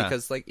hands. Yeah.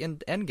 Because, like, in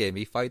Endgame,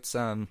 he fights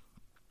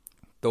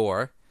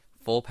Thor,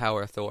 full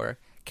power Thor,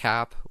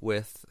 Cap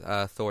with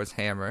Thor's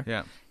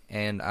hammer,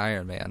 and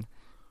Iron Man,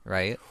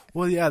 right?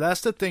 Well, yeah,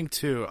 that's the thing,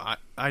 too.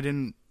 I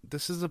didn't...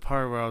 This is the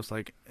part where I was,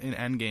 like, in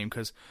Endgame,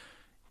 because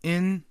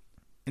in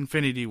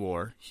Infinity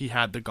War, he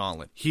had the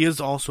gauntlet. He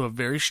is also a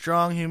very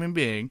strong human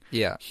being.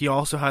 Yeah. He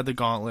also had the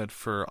gauntlet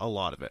for a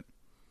lot of it.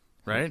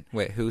 right?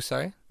 Wait, who?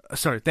 Sorry,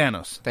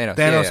 Thanos. Thanos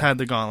Thanos had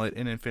the gauntlet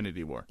in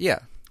Infinity War. Yeah.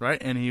 Right,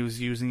 and he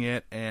was using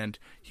it, and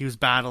he was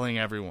battling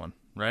everyone,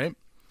 right?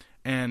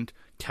 And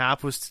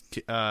Cap was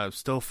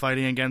still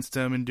fighting against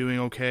him and doing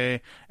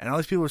okay, and all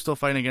these people were still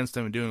fighting against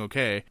him and doing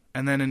okay.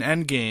 And then in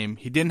Endgame,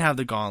 he didn't have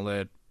the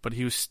gauntlet, but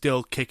he was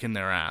still kicking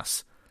their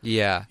ass.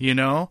 Yeah. You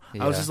know?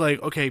 Yeah. I was just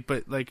like, okay,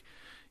 but like,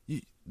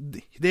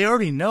 they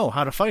already know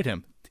how to fight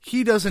him.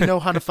 He doesn't know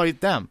how to fight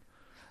them.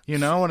 You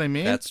know what I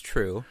mean? That's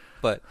true.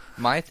 But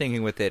my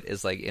thinking with it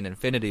is like in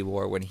Infinity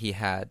War when he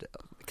had...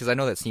 Because I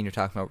know that scene you're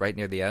talking about right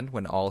near the end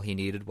when all he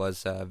needed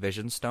was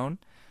Vision Stone.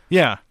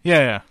 Yeah.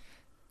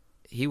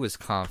 He was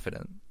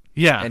confident.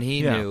 Yeah. And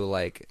he knew,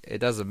 like, it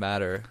doesn't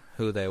matter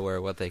who they were,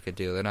 what they could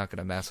do. They're not going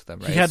to mess with them,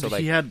 right?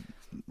 He had,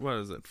 what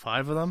is it,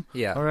 5 of them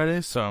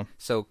already? So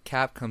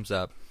Cap comes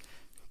up,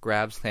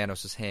 grabs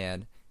Thanos'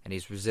 hand, and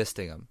he's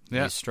resisting him.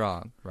 Yeah. He's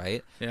strong,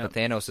 right? Yeah. But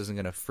Thanos isn't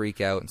going to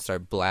freak out and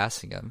start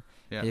blasting him.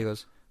 Yeah. He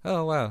goes,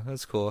 oh, wow,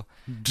 that's cool.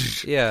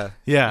 Yeah.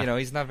 Yeah. You know,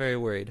 he's not very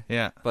worried.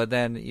 Yeah. But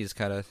then he's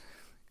kind of...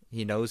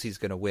 He knows he's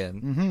going to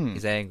win. Mm-hmm.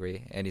 He's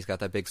angry, and he's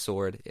got that big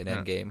sword in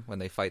Endgame when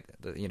they fight,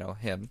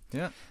 him.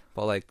 Yeah.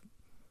 But, like,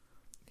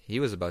 he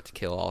was about to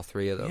kill all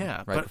 3 of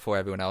them before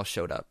everyone else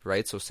showed up,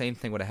 right? So same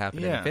thing would have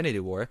happened in Infinity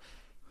War.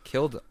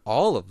 Killed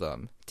all of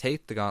them,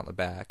 take the gauntlet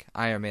back.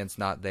 Iron Man's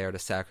not there to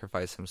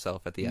sacrifice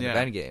himself at the end of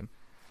Endgame.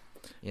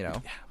 You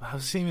know? Yeah, I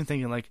was even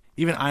thinking, like,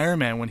 even Iron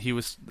Man, when he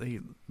was the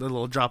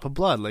little drop of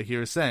blood, like you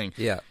were saying,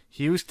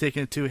 he was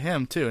taking it to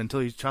him, too, until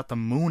he shot the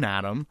moon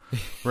at him,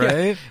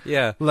 right?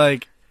 Yeah.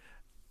 Like...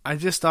 I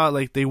just thought,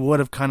 like, they would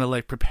have kind of,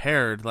 like,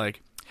 prepared,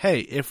 like, hey,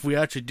 if we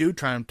actually do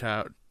time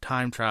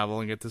travel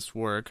and get this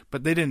work,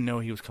 but they didn't know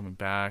he was coming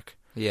back.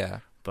 Yeah.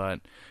 But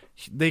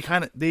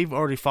they've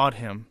already fought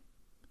him.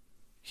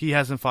 He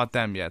hasn't fought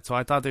them yet, so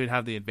I thought they would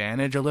have the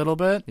advantage a little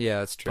bit. Yeah,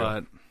 that's true.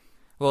 But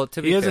well,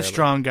 to be he fair, is a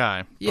strong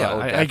guy. Yeah,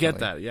 I get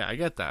that. Yeah, I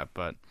get that,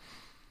 but...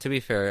 To be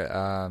fair,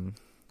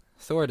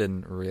 Thor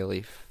didn't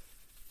really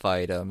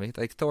fight him.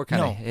 Like, Thor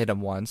kind of hit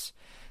him once.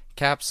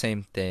 Cap,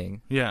 same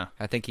thing. Yeah.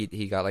 I think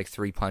he got like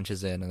 3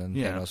 punches in, and then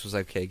Thanos was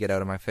like, okay, get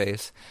out of my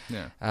face.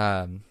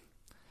 Yeah.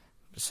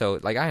 So,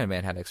 like, Iron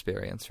Man had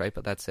experience, right?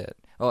 But that's it.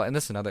 Oh, and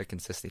this is another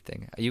consistency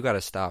thing. You got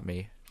to stop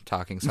me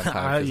talking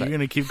sometimes. You're going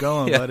to keep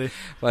going, buddy.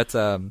 But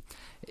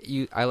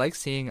I like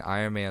seeing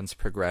Iron Man's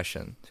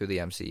progression through the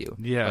MCU.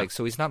 Yeah. Like,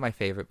 so he's not my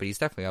favorite, but he's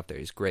definitely up there.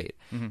 He's great.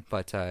 Mm-hmm.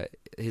 But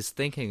his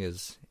thinking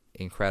is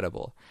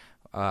incredible.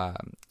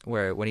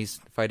 Where when he's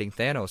fighting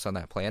Thanos on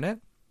that planet,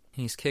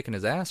 he's kicking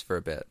his ass for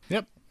a bit.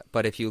 Yep.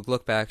 But if you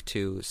look back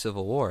to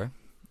Civil War,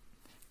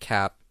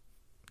 Cap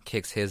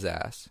kicks his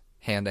ass,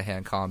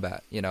 hand-to-hand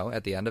combat,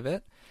 at the end of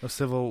it.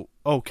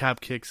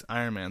 Cap kicks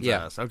Iron Man's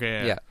ass.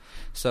 Okay, yeah.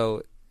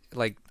 So,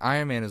 like,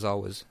 Iron Man is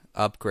always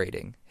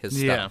upgrading his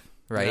stuff,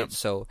 right? Yep.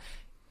 So,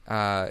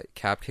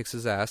 Cap kicks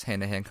his ass,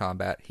 hand-to-hand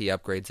combat. He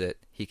upgrades it.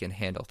 He can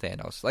handle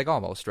Thanos. Like,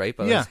 almost, right?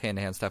 But his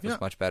hand-to-hand stuff is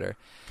much better.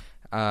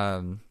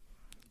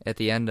 At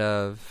the end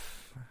of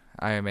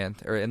Iron Man,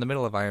 or in the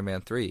middle of Iron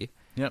Man 3,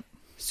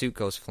 suit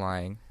goes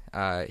flying.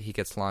 He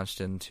gets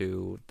launched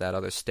into that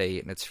other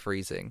state, and it's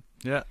freezing.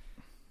 Yeah.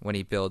 When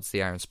he builds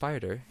the Iron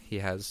Spider, he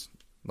has,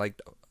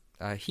 like,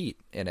 heat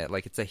in it.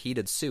 Like, it's a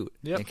heated suit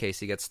in case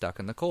he gets stuck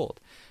in the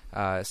cold.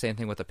 Same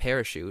thing with a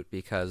parachute,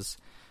 because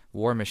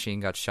War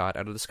Machine got shot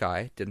out of the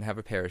sky, didn't have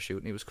a parachute,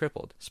 and he was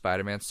crippled.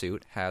 Spider-Man's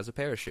suit has a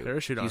parachute.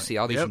 You see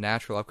all these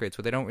natural upgrades,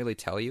 but they don't really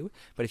tell you.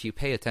 But if you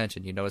pay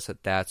attention, you notice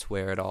that that's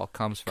where it all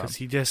comes from. Because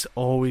he just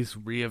always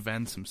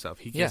reinvents himself.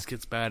 He just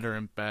gets better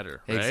and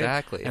better, right?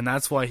 Exactly. And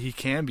that's why he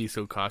can be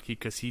so cocky,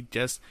 because he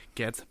just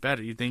gets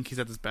better. You think he's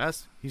at his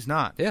best? He's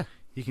not. Yeah.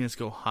 He can just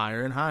go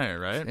higher and higher,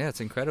 right? Yeah,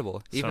 it's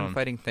incredible. Even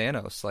fighting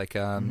Thanos, like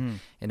in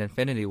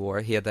Infinity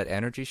War, he had that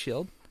energy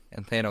shield.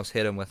 And Thanos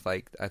hit him with,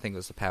 like, I think it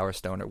was the Power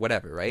Stone or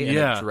whatever, right? And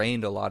it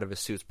drained a lot of his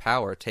suit's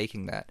power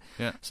taking that.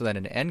 Yeah. So then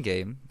in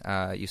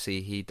Endgame, you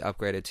see he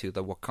upgraded to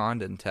the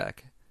Wakandan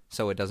tech,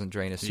 so it doesn't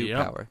drain his suit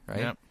power, right?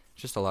 Yep.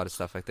 Just a lot of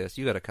stuff like this.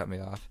 You got to cut me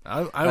off.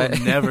 I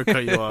would never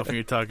cut you off when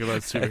you're talking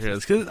about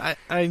superheroes,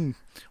 because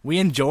we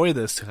enjoy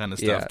this kind of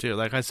stuff too.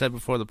 Like I said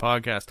before the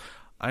podcast,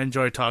 I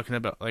enjoy talking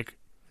about, like,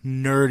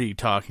 nerdy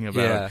talking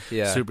about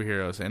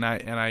superheroes, and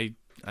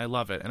I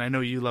love it, and I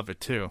know you love it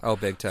too. Oh,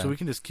 big time. So we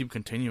can just keep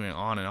continuing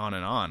on and on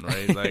and on,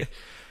 right? Like,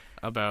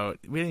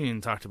 we didn't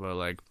even talk about,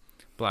 like,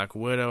 Black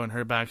Widow and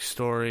her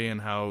backstory and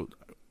how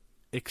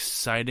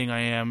excited I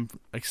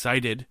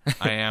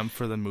am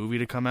for the movie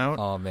to come out.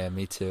 Oh man,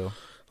 me too.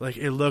 Like,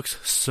 it looks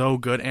so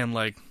good, and,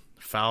 like,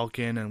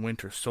 Falcon and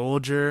Winter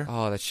Soldier.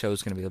 Oh, that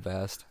show's gonna be the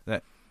best.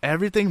 That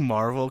everything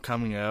Marvel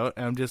coming out,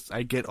 and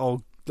I get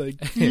all, like,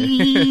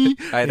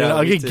 I know.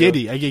 I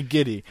get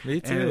giddy. Me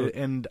too.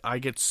 And I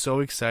get so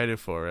excited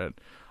for it.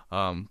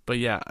 But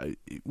yeah,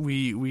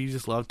 we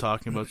just love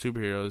talking about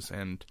superheroes,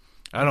 and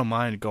I don't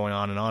mind going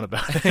on and on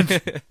about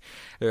it.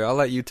 Here, I'll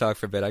let you talk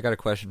for a bit. I got a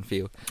question for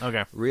you.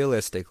 Okay.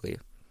 Realistically,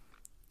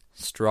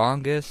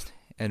 strongest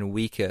and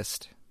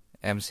weakest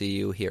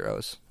MCU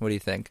heroes. What do you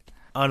think?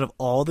 Out of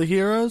all the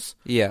heroes?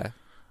 Yeah.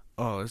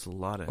 Oh, there's a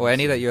lot of. Or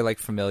any that you're like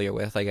familiar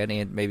with, like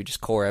any maybe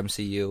just core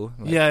MCU.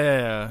 Like,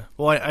 yeah.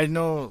 Well, I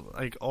know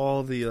like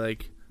all the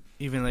like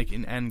even like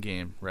in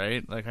Endgame,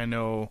 right? Like I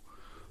know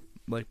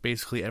like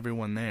basically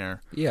everyone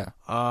there. Yeah.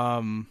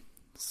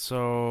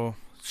 So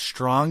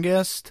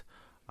strongest,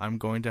 I'm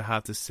going to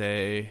have to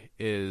say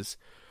is,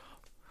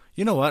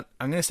 you know what?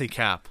 I'm gonna say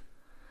Cap.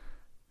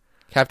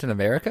 Captain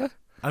America?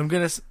 I'm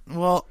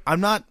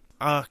not.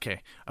 Okay.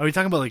 Are we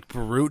talking about like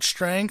brute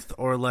strength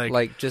or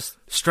like just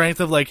strength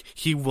of like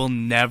he will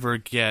never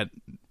get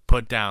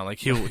put down? Like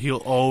he'll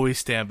always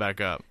stand back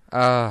up.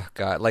 Oh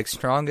god, like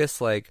strongest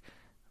like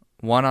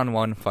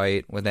one-on-one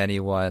fight with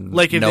anyone,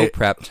 like no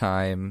prep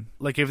time.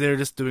 Like if they're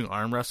just doing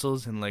arm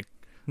wrestles and like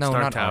no,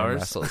 Stark not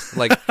Towers. arm wrestles.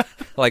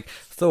 like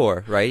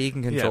Thor, right? He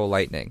can control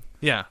lightning.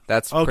 Yeah,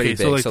 that's pretty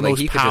big. So like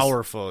he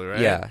powerful, right?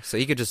 Yeah, so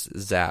he could just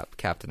zap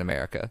Captain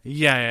America.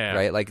 Yeah.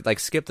 Right, like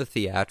skip the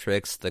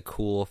theatrics, the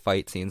cool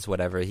fight scenes,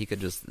 whatever. He could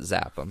just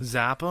zap him.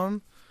 Zap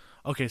him.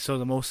 Okay, so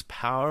the most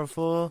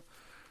powerful.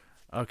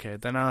 Okay,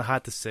 then I'll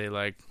have to say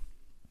like,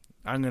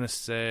 I'm gonna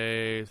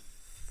say,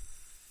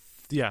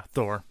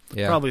 Thor.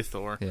 Yeah, probably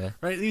Thor. Yeah,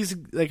 right. He's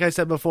like I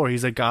said before,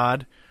 he's a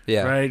god.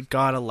 Yeah, right.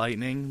 God of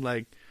lightning,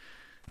 like.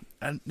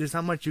 And there's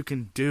not much you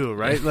can do,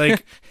 right?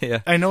 Like, yeah.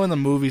 I know in the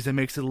movies it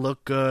makes it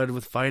look good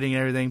with fighting and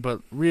everything,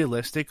 but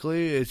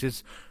realistically, it's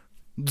just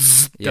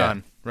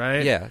done,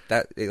 right? Yeah,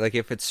 that like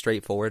if it's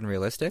straightforward and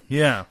realistic.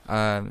 Yeah.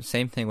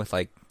 Same thing with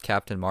like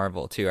Captain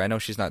Marvel too. I know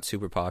she's not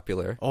super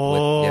popular with the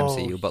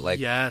MCU, but like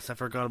yes, I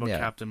forgot about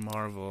Captain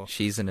Marvel.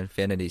 She's an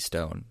Infinity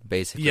Stone,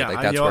 basically. Yeah,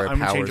 like that's where her I'm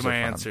powers changing my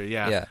are from. answer.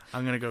 Yeah,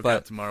 I'm gonna go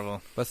Captain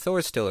Marvel. But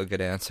Thor's still a good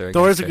answer.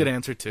 Thor's a good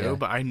answer too,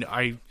 but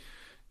I.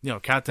 You know,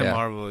 Captain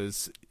Marvel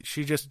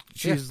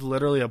she's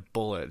literally a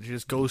bullet. She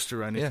just goes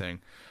through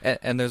anything. Yeah.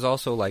 And there's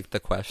also like the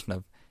question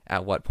of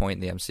at what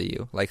point in the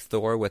MCU, like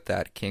Thor with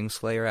that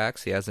Kingslayer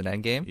axe he has in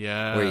Endgame,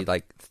 where he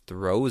like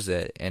throws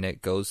it and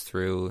it goes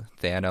through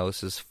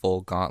Thanos'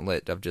 full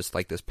gauntlet of just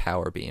like this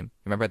power beam.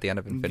 Remember at the end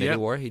of Infinity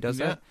War he does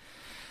that?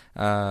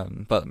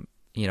 But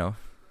you know,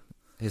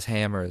 his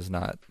hammer is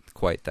not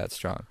quite that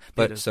strong.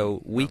 But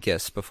so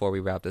weakest before we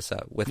wrap this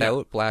up,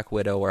 without Black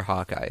Widow or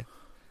Hawkeye,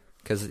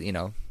 because you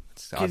know.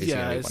 Obviously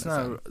it's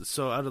not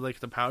so out of like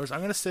the powers. I'm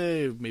gonna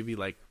say maybe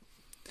like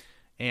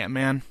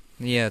Ant-Man.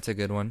 Yeah, it's a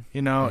good one.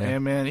 You know,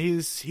 Ant-Man.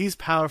 He's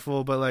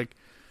powerful, but like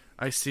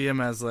I see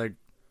him as like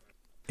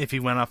if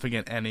he went up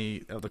against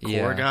any of the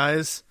core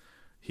guys,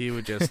 he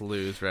would just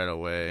lose right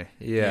away.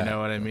 Yeah, you know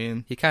what I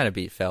mean. He kind of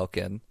beat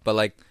Falcon, but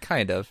like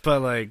kind of.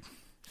 But like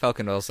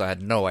Falcon also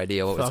had no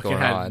idea what was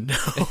going on.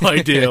 No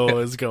idea what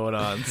was going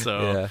on.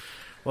 So,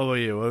 what about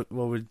you?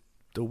 What would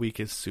the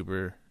weakest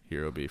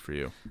superhero be for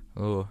you?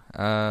 Oh,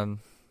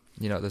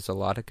 you know, there's a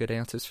lot of good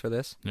answers for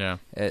this. Yeah.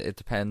 It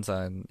depends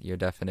on your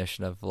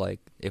definition of, like,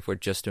 if we're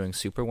just doing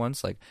super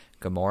ones, like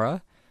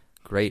Gamora,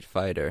 great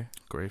fighter.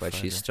 But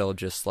she's still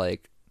just,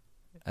 like,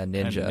 a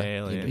ninja. An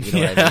alien. You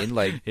know what I mean?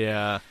 Like,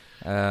 yeah.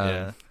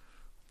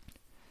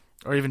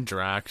 Or even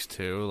Drax,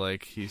 too.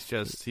 Like, he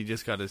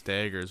just got his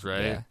daggers,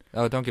 right? Yeah.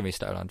 Oh, don't get me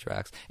started on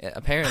Drax.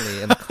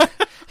 Apparently, in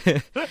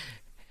the...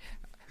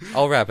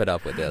 I'll wrap it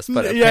up with this,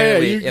 but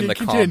apparently in the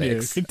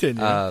comics,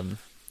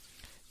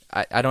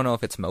 I don't know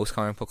if it's most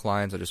comic book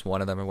lines or just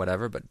one of them or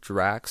whatever, but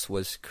Drax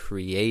was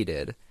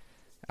created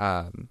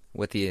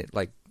with the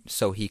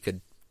so he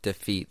could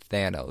defeat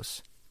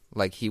Thanos.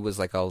 Like he was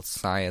like a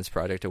science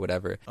project or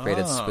whatever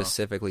created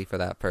specifically for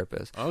that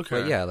purpose.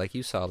 Okay. But yeah, like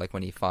you saw, like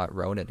when he fought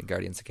Ronan in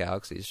Guardians of the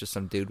Galaxy, he's just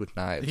some dude with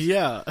knives.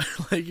 Yeah,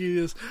 like he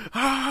just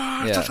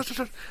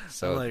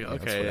So like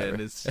okay,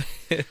 and it's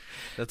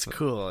that's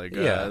cool, I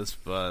guess.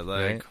 Yeah. But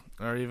like,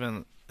 or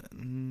even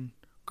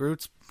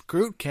Groot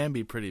can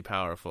be pretty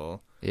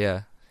powerful.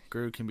 Yeah,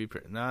 Groot can be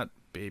not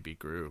baby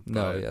Groot.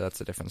 No,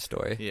 that's a different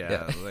story.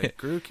 Yeah, like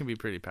Groot can be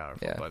pretty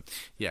powerful. Yeah. But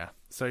yeah.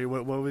 So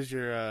what was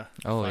your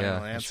final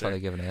answer? I should probably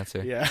give an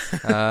answer.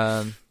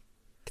 Yeah.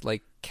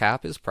 Like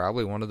Cap is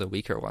probably one of the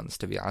weaker ones,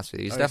 to be honest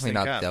with you. He's definitely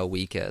not Cap. The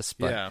weakest,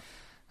 but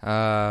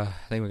I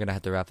think we're gonna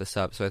have to wrap this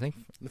up. So I think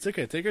it's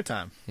okay. Take your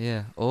time.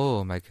 Yeah.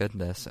 Oh my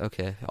goodness.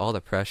 Okay. All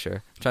the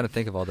pressure. I'm trying to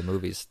think of all the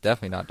movies.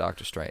 Definitely not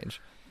Doctor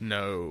Strange.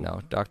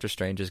 No. Doctor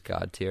Strange is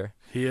God tier.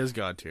 He is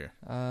God tier.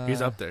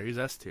 He's up there. He's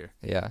S tier.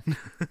 Yeah.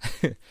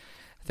 I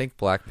think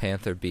Black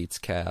Panther beats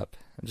Cap.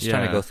 I'm just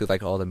trying to go through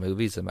like all the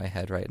movies in my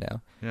head right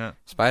now. Yeah.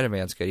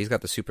 Spider-Man's good. He's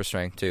got the super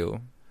strength too,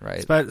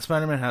 right?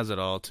 Spider-Man has it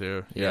all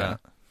too. Yeah.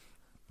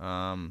 You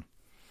have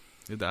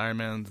the Iron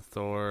Man, the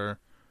Thor.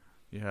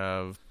 You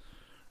have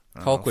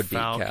Hulk would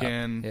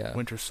Falcon, beat Cap. Yeah.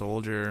 Winter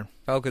Soldier.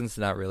 Falcon's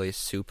not really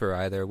super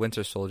either.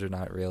 Winter Soldier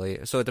not really.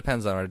 So it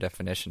depends on our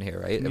definition here,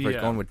 right? If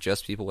we're going with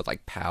just people with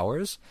like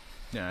powers.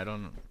 Yeah, I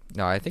don't know.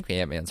 No, I think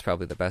Ant-Man's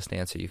probably the best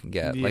answer you can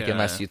get. Like,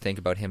 unless you think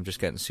about him just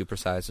getting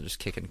supersized and just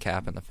kicking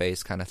Cap in the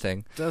face kind of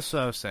thing. That's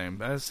what I was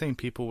saying. I was saying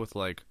people with,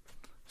 like,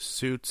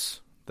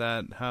 suits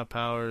that have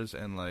powers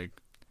and, like,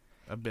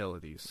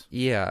 abilities.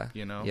 Yeah.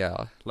 You know?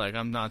 Yeah. Like,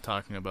 I'm not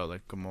talking about,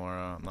 like,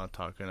 Gamora. I'm not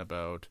talking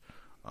about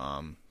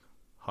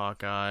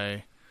Hawkeye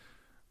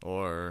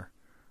or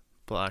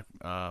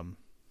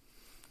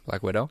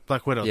Black Widow?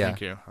 Black Widow, Yeah.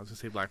 thank you. I was going to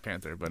say Black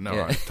Panther, but no,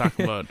 Yeah. I'm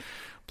talking about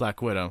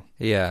Black Widow.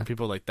 Yeah.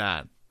 People like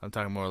that. I'm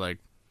talking more like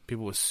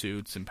people with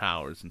suits and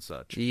powers and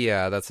such.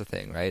 Yeah, that's the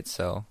thing, right?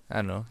 So,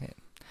 I don't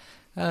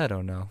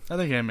know. I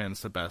think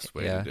Ant-Man's the best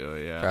way to do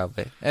it, yeah.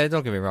 Probably.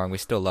 Don't get me wrong, we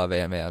still love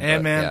Ant-Man.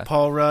 Ant-Man, yeah.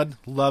 Paul Rudd,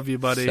 love you,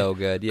 buddy. So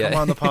good, yeah. Come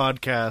on the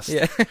podcast.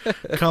 Yeah.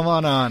 Come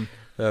on.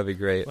 That'd be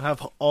great. We'll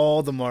have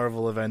all the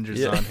Marvel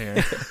Avengers on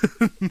here.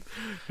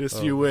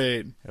 Just you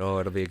wait. Oh,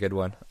 it'll be a good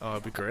one. Oh,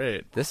 it'd be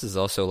great. This is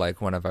also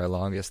like one of our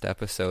longest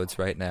episodes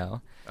right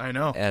now. I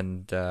know.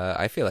 And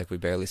I feel like we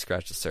barely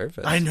scratched the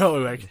surface. I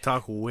know. I could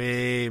talk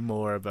way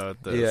more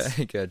about this.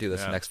 Yeah, you gotta do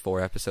this next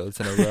 4 episodes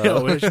in a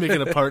row. We should make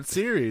it a part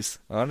series.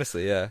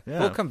 Honestly, yeah.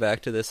 We'll come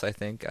back to this, I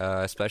think,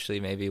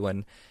 especially maybe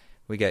when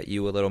we get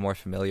you a little more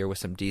familiar with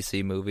some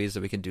DC movies,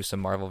 that we can do some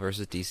Marvel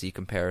versus DC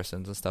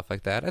comparisons and stuff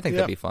like that. I think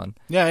that'd be fun.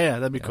 Yeah,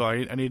 that'd be cool.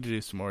 I need to do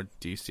some more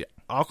DC.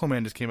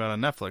 Aquaman just came out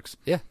on Netflix.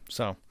 Yeah.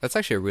 So that's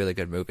actually a really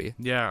good movie.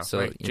 Yeah. So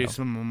like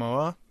Jason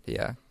Momoa.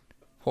 Yeah.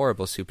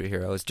 Horrible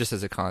superheroes, just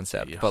as a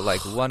concept, but like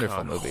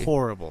wonderful movie.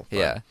 Horrible.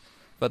 Yeah.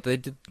 But they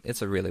did.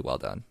 It's a really well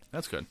done.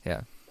 That's good.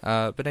 Yeah.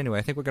 But anyway,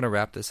 I think we're gonna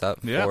wrap this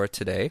up for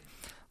today.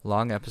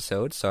 Long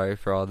episode. Sorry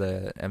for all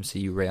the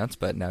MCU rants,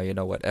 but now you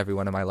know what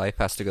everyone in my life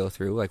has to go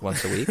through like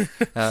once a week.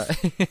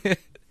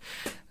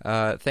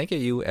 Thank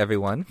you,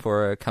 everyone,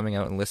 for coming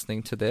out and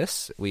listening to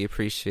this. We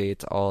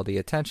appreciate all the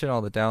attention,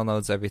 all the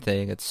downloads,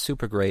 everything. It's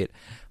super great.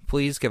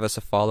 Please give us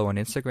a follow on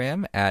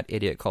Instagram at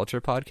Idiot Culture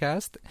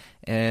Podcast,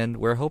 and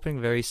we're hoping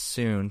very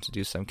soon to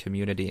do some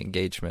community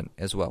engagement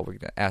as well. We're going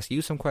to ask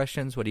you some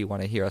questions. What do you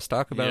want to hear us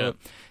talk about? Yeah.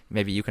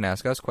 Maybe you can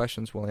ask us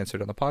questions. We'll answer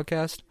it on the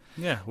podcast.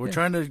 Yeah, we're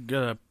trying to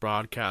get a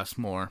broadcast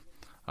more.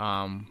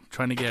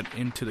 Trying to get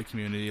into the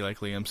community, like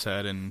Liam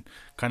said, and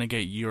kind of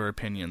get your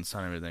opinions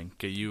on everything.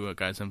 Get you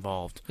guys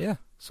involved. Yeah.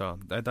 So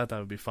I thought that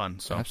would be fun.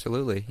 So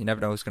absolutely. You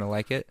never know who's going to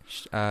like it.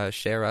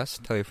 Share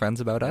us. Tell your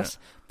friends about us.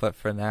 But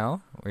for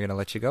now, we're going to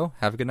let you go.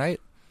 Have a good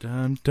night.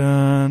 Dun,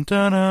 dun,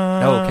 dun,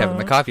 dun. No, Kevin,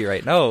 the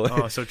copyright. No.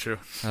 Oh, so true.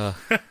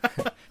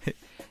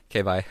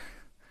 Okay, bye.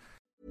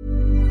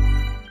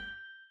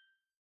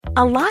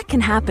 A lot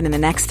can happen in the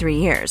next 3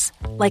 years.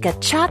 Like a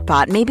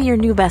chatbot may be your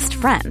new best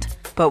friend.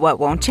 But what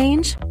won't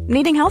change?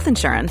 Needing health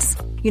insurance.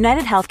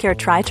 United Healthcare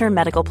Tri-Term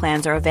Medical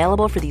Plans are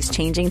available for these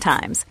changing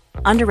times.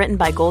 Underwritten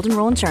by Golden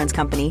Rule Insurance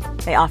Company,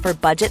 they offer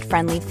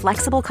budget-friendly,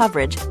 flexible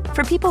coverage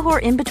for people who are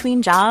in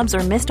between jobs or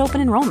missed open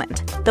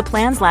enrollment. The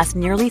plans last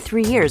nearly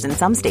 3 years in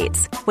some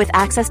states, with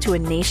access to a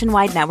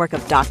nationwide network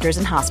of doctors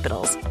and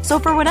hospitals. So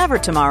for whatever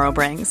tomorrow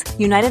brings,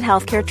 United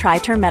Healthcare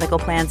Tri-Term Medical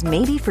Plans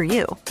may be for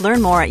you.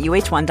 Learn more at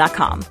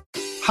uh1.com.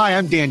 Hi,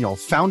 I'm Daniel,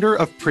 founder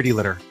of Pretty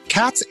Litter.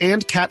 Cats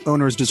and cat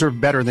owners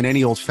deserve better than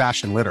any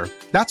old-fashioned litter.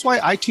 That's why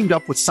I teamed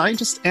up with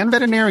scientists and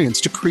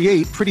veterinarians to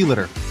create Pretty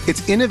Litter.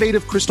 Its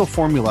innovative crystal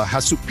formula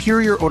has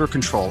superior odor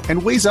control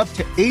and weighs up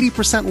to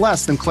 80%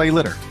 less than clay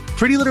litter.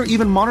 Pretty Litter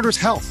even monitors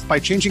health by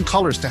changing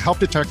colors to help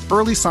detect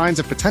early signs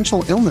of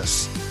potential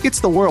illness. It's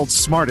the world's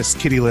smartest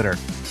kitty litter.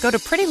 Go to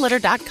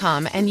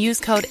prettylitter.com and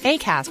use code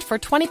ACAST for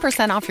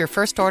 20% off your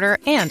first order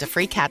and a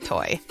free cat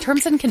toy.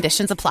 Terms and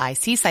conditions apply.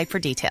 See site for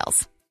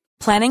details.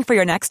 Planning for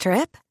your next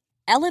trip?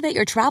 Elevate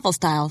your travel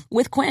style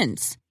with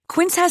Quince.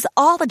 Quince has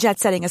all the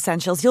jet-setting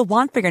essentials you'll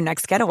want for your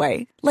next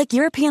getaway, like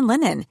European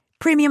linen,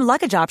 premium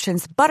luggage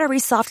options, buttery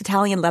soft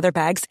Italian leather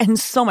bags, and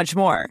so much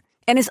more.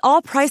 And is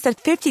all priced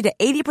at 50 to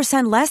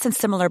 80% less than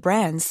similar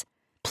brands.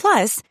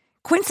 Plus,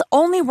 Quince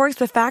only works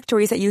with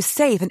factories that use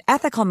safe and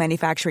ethical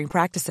manufacturing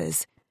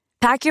practices.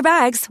 Pack your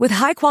bags with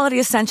high-quality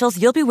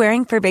essentials you'll be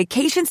wearing for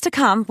vacations to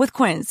come with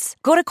Quince.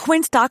 Go to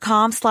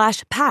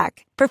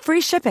quince.com/pack for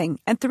free shipping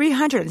and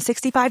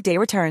 365-day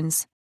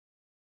returns.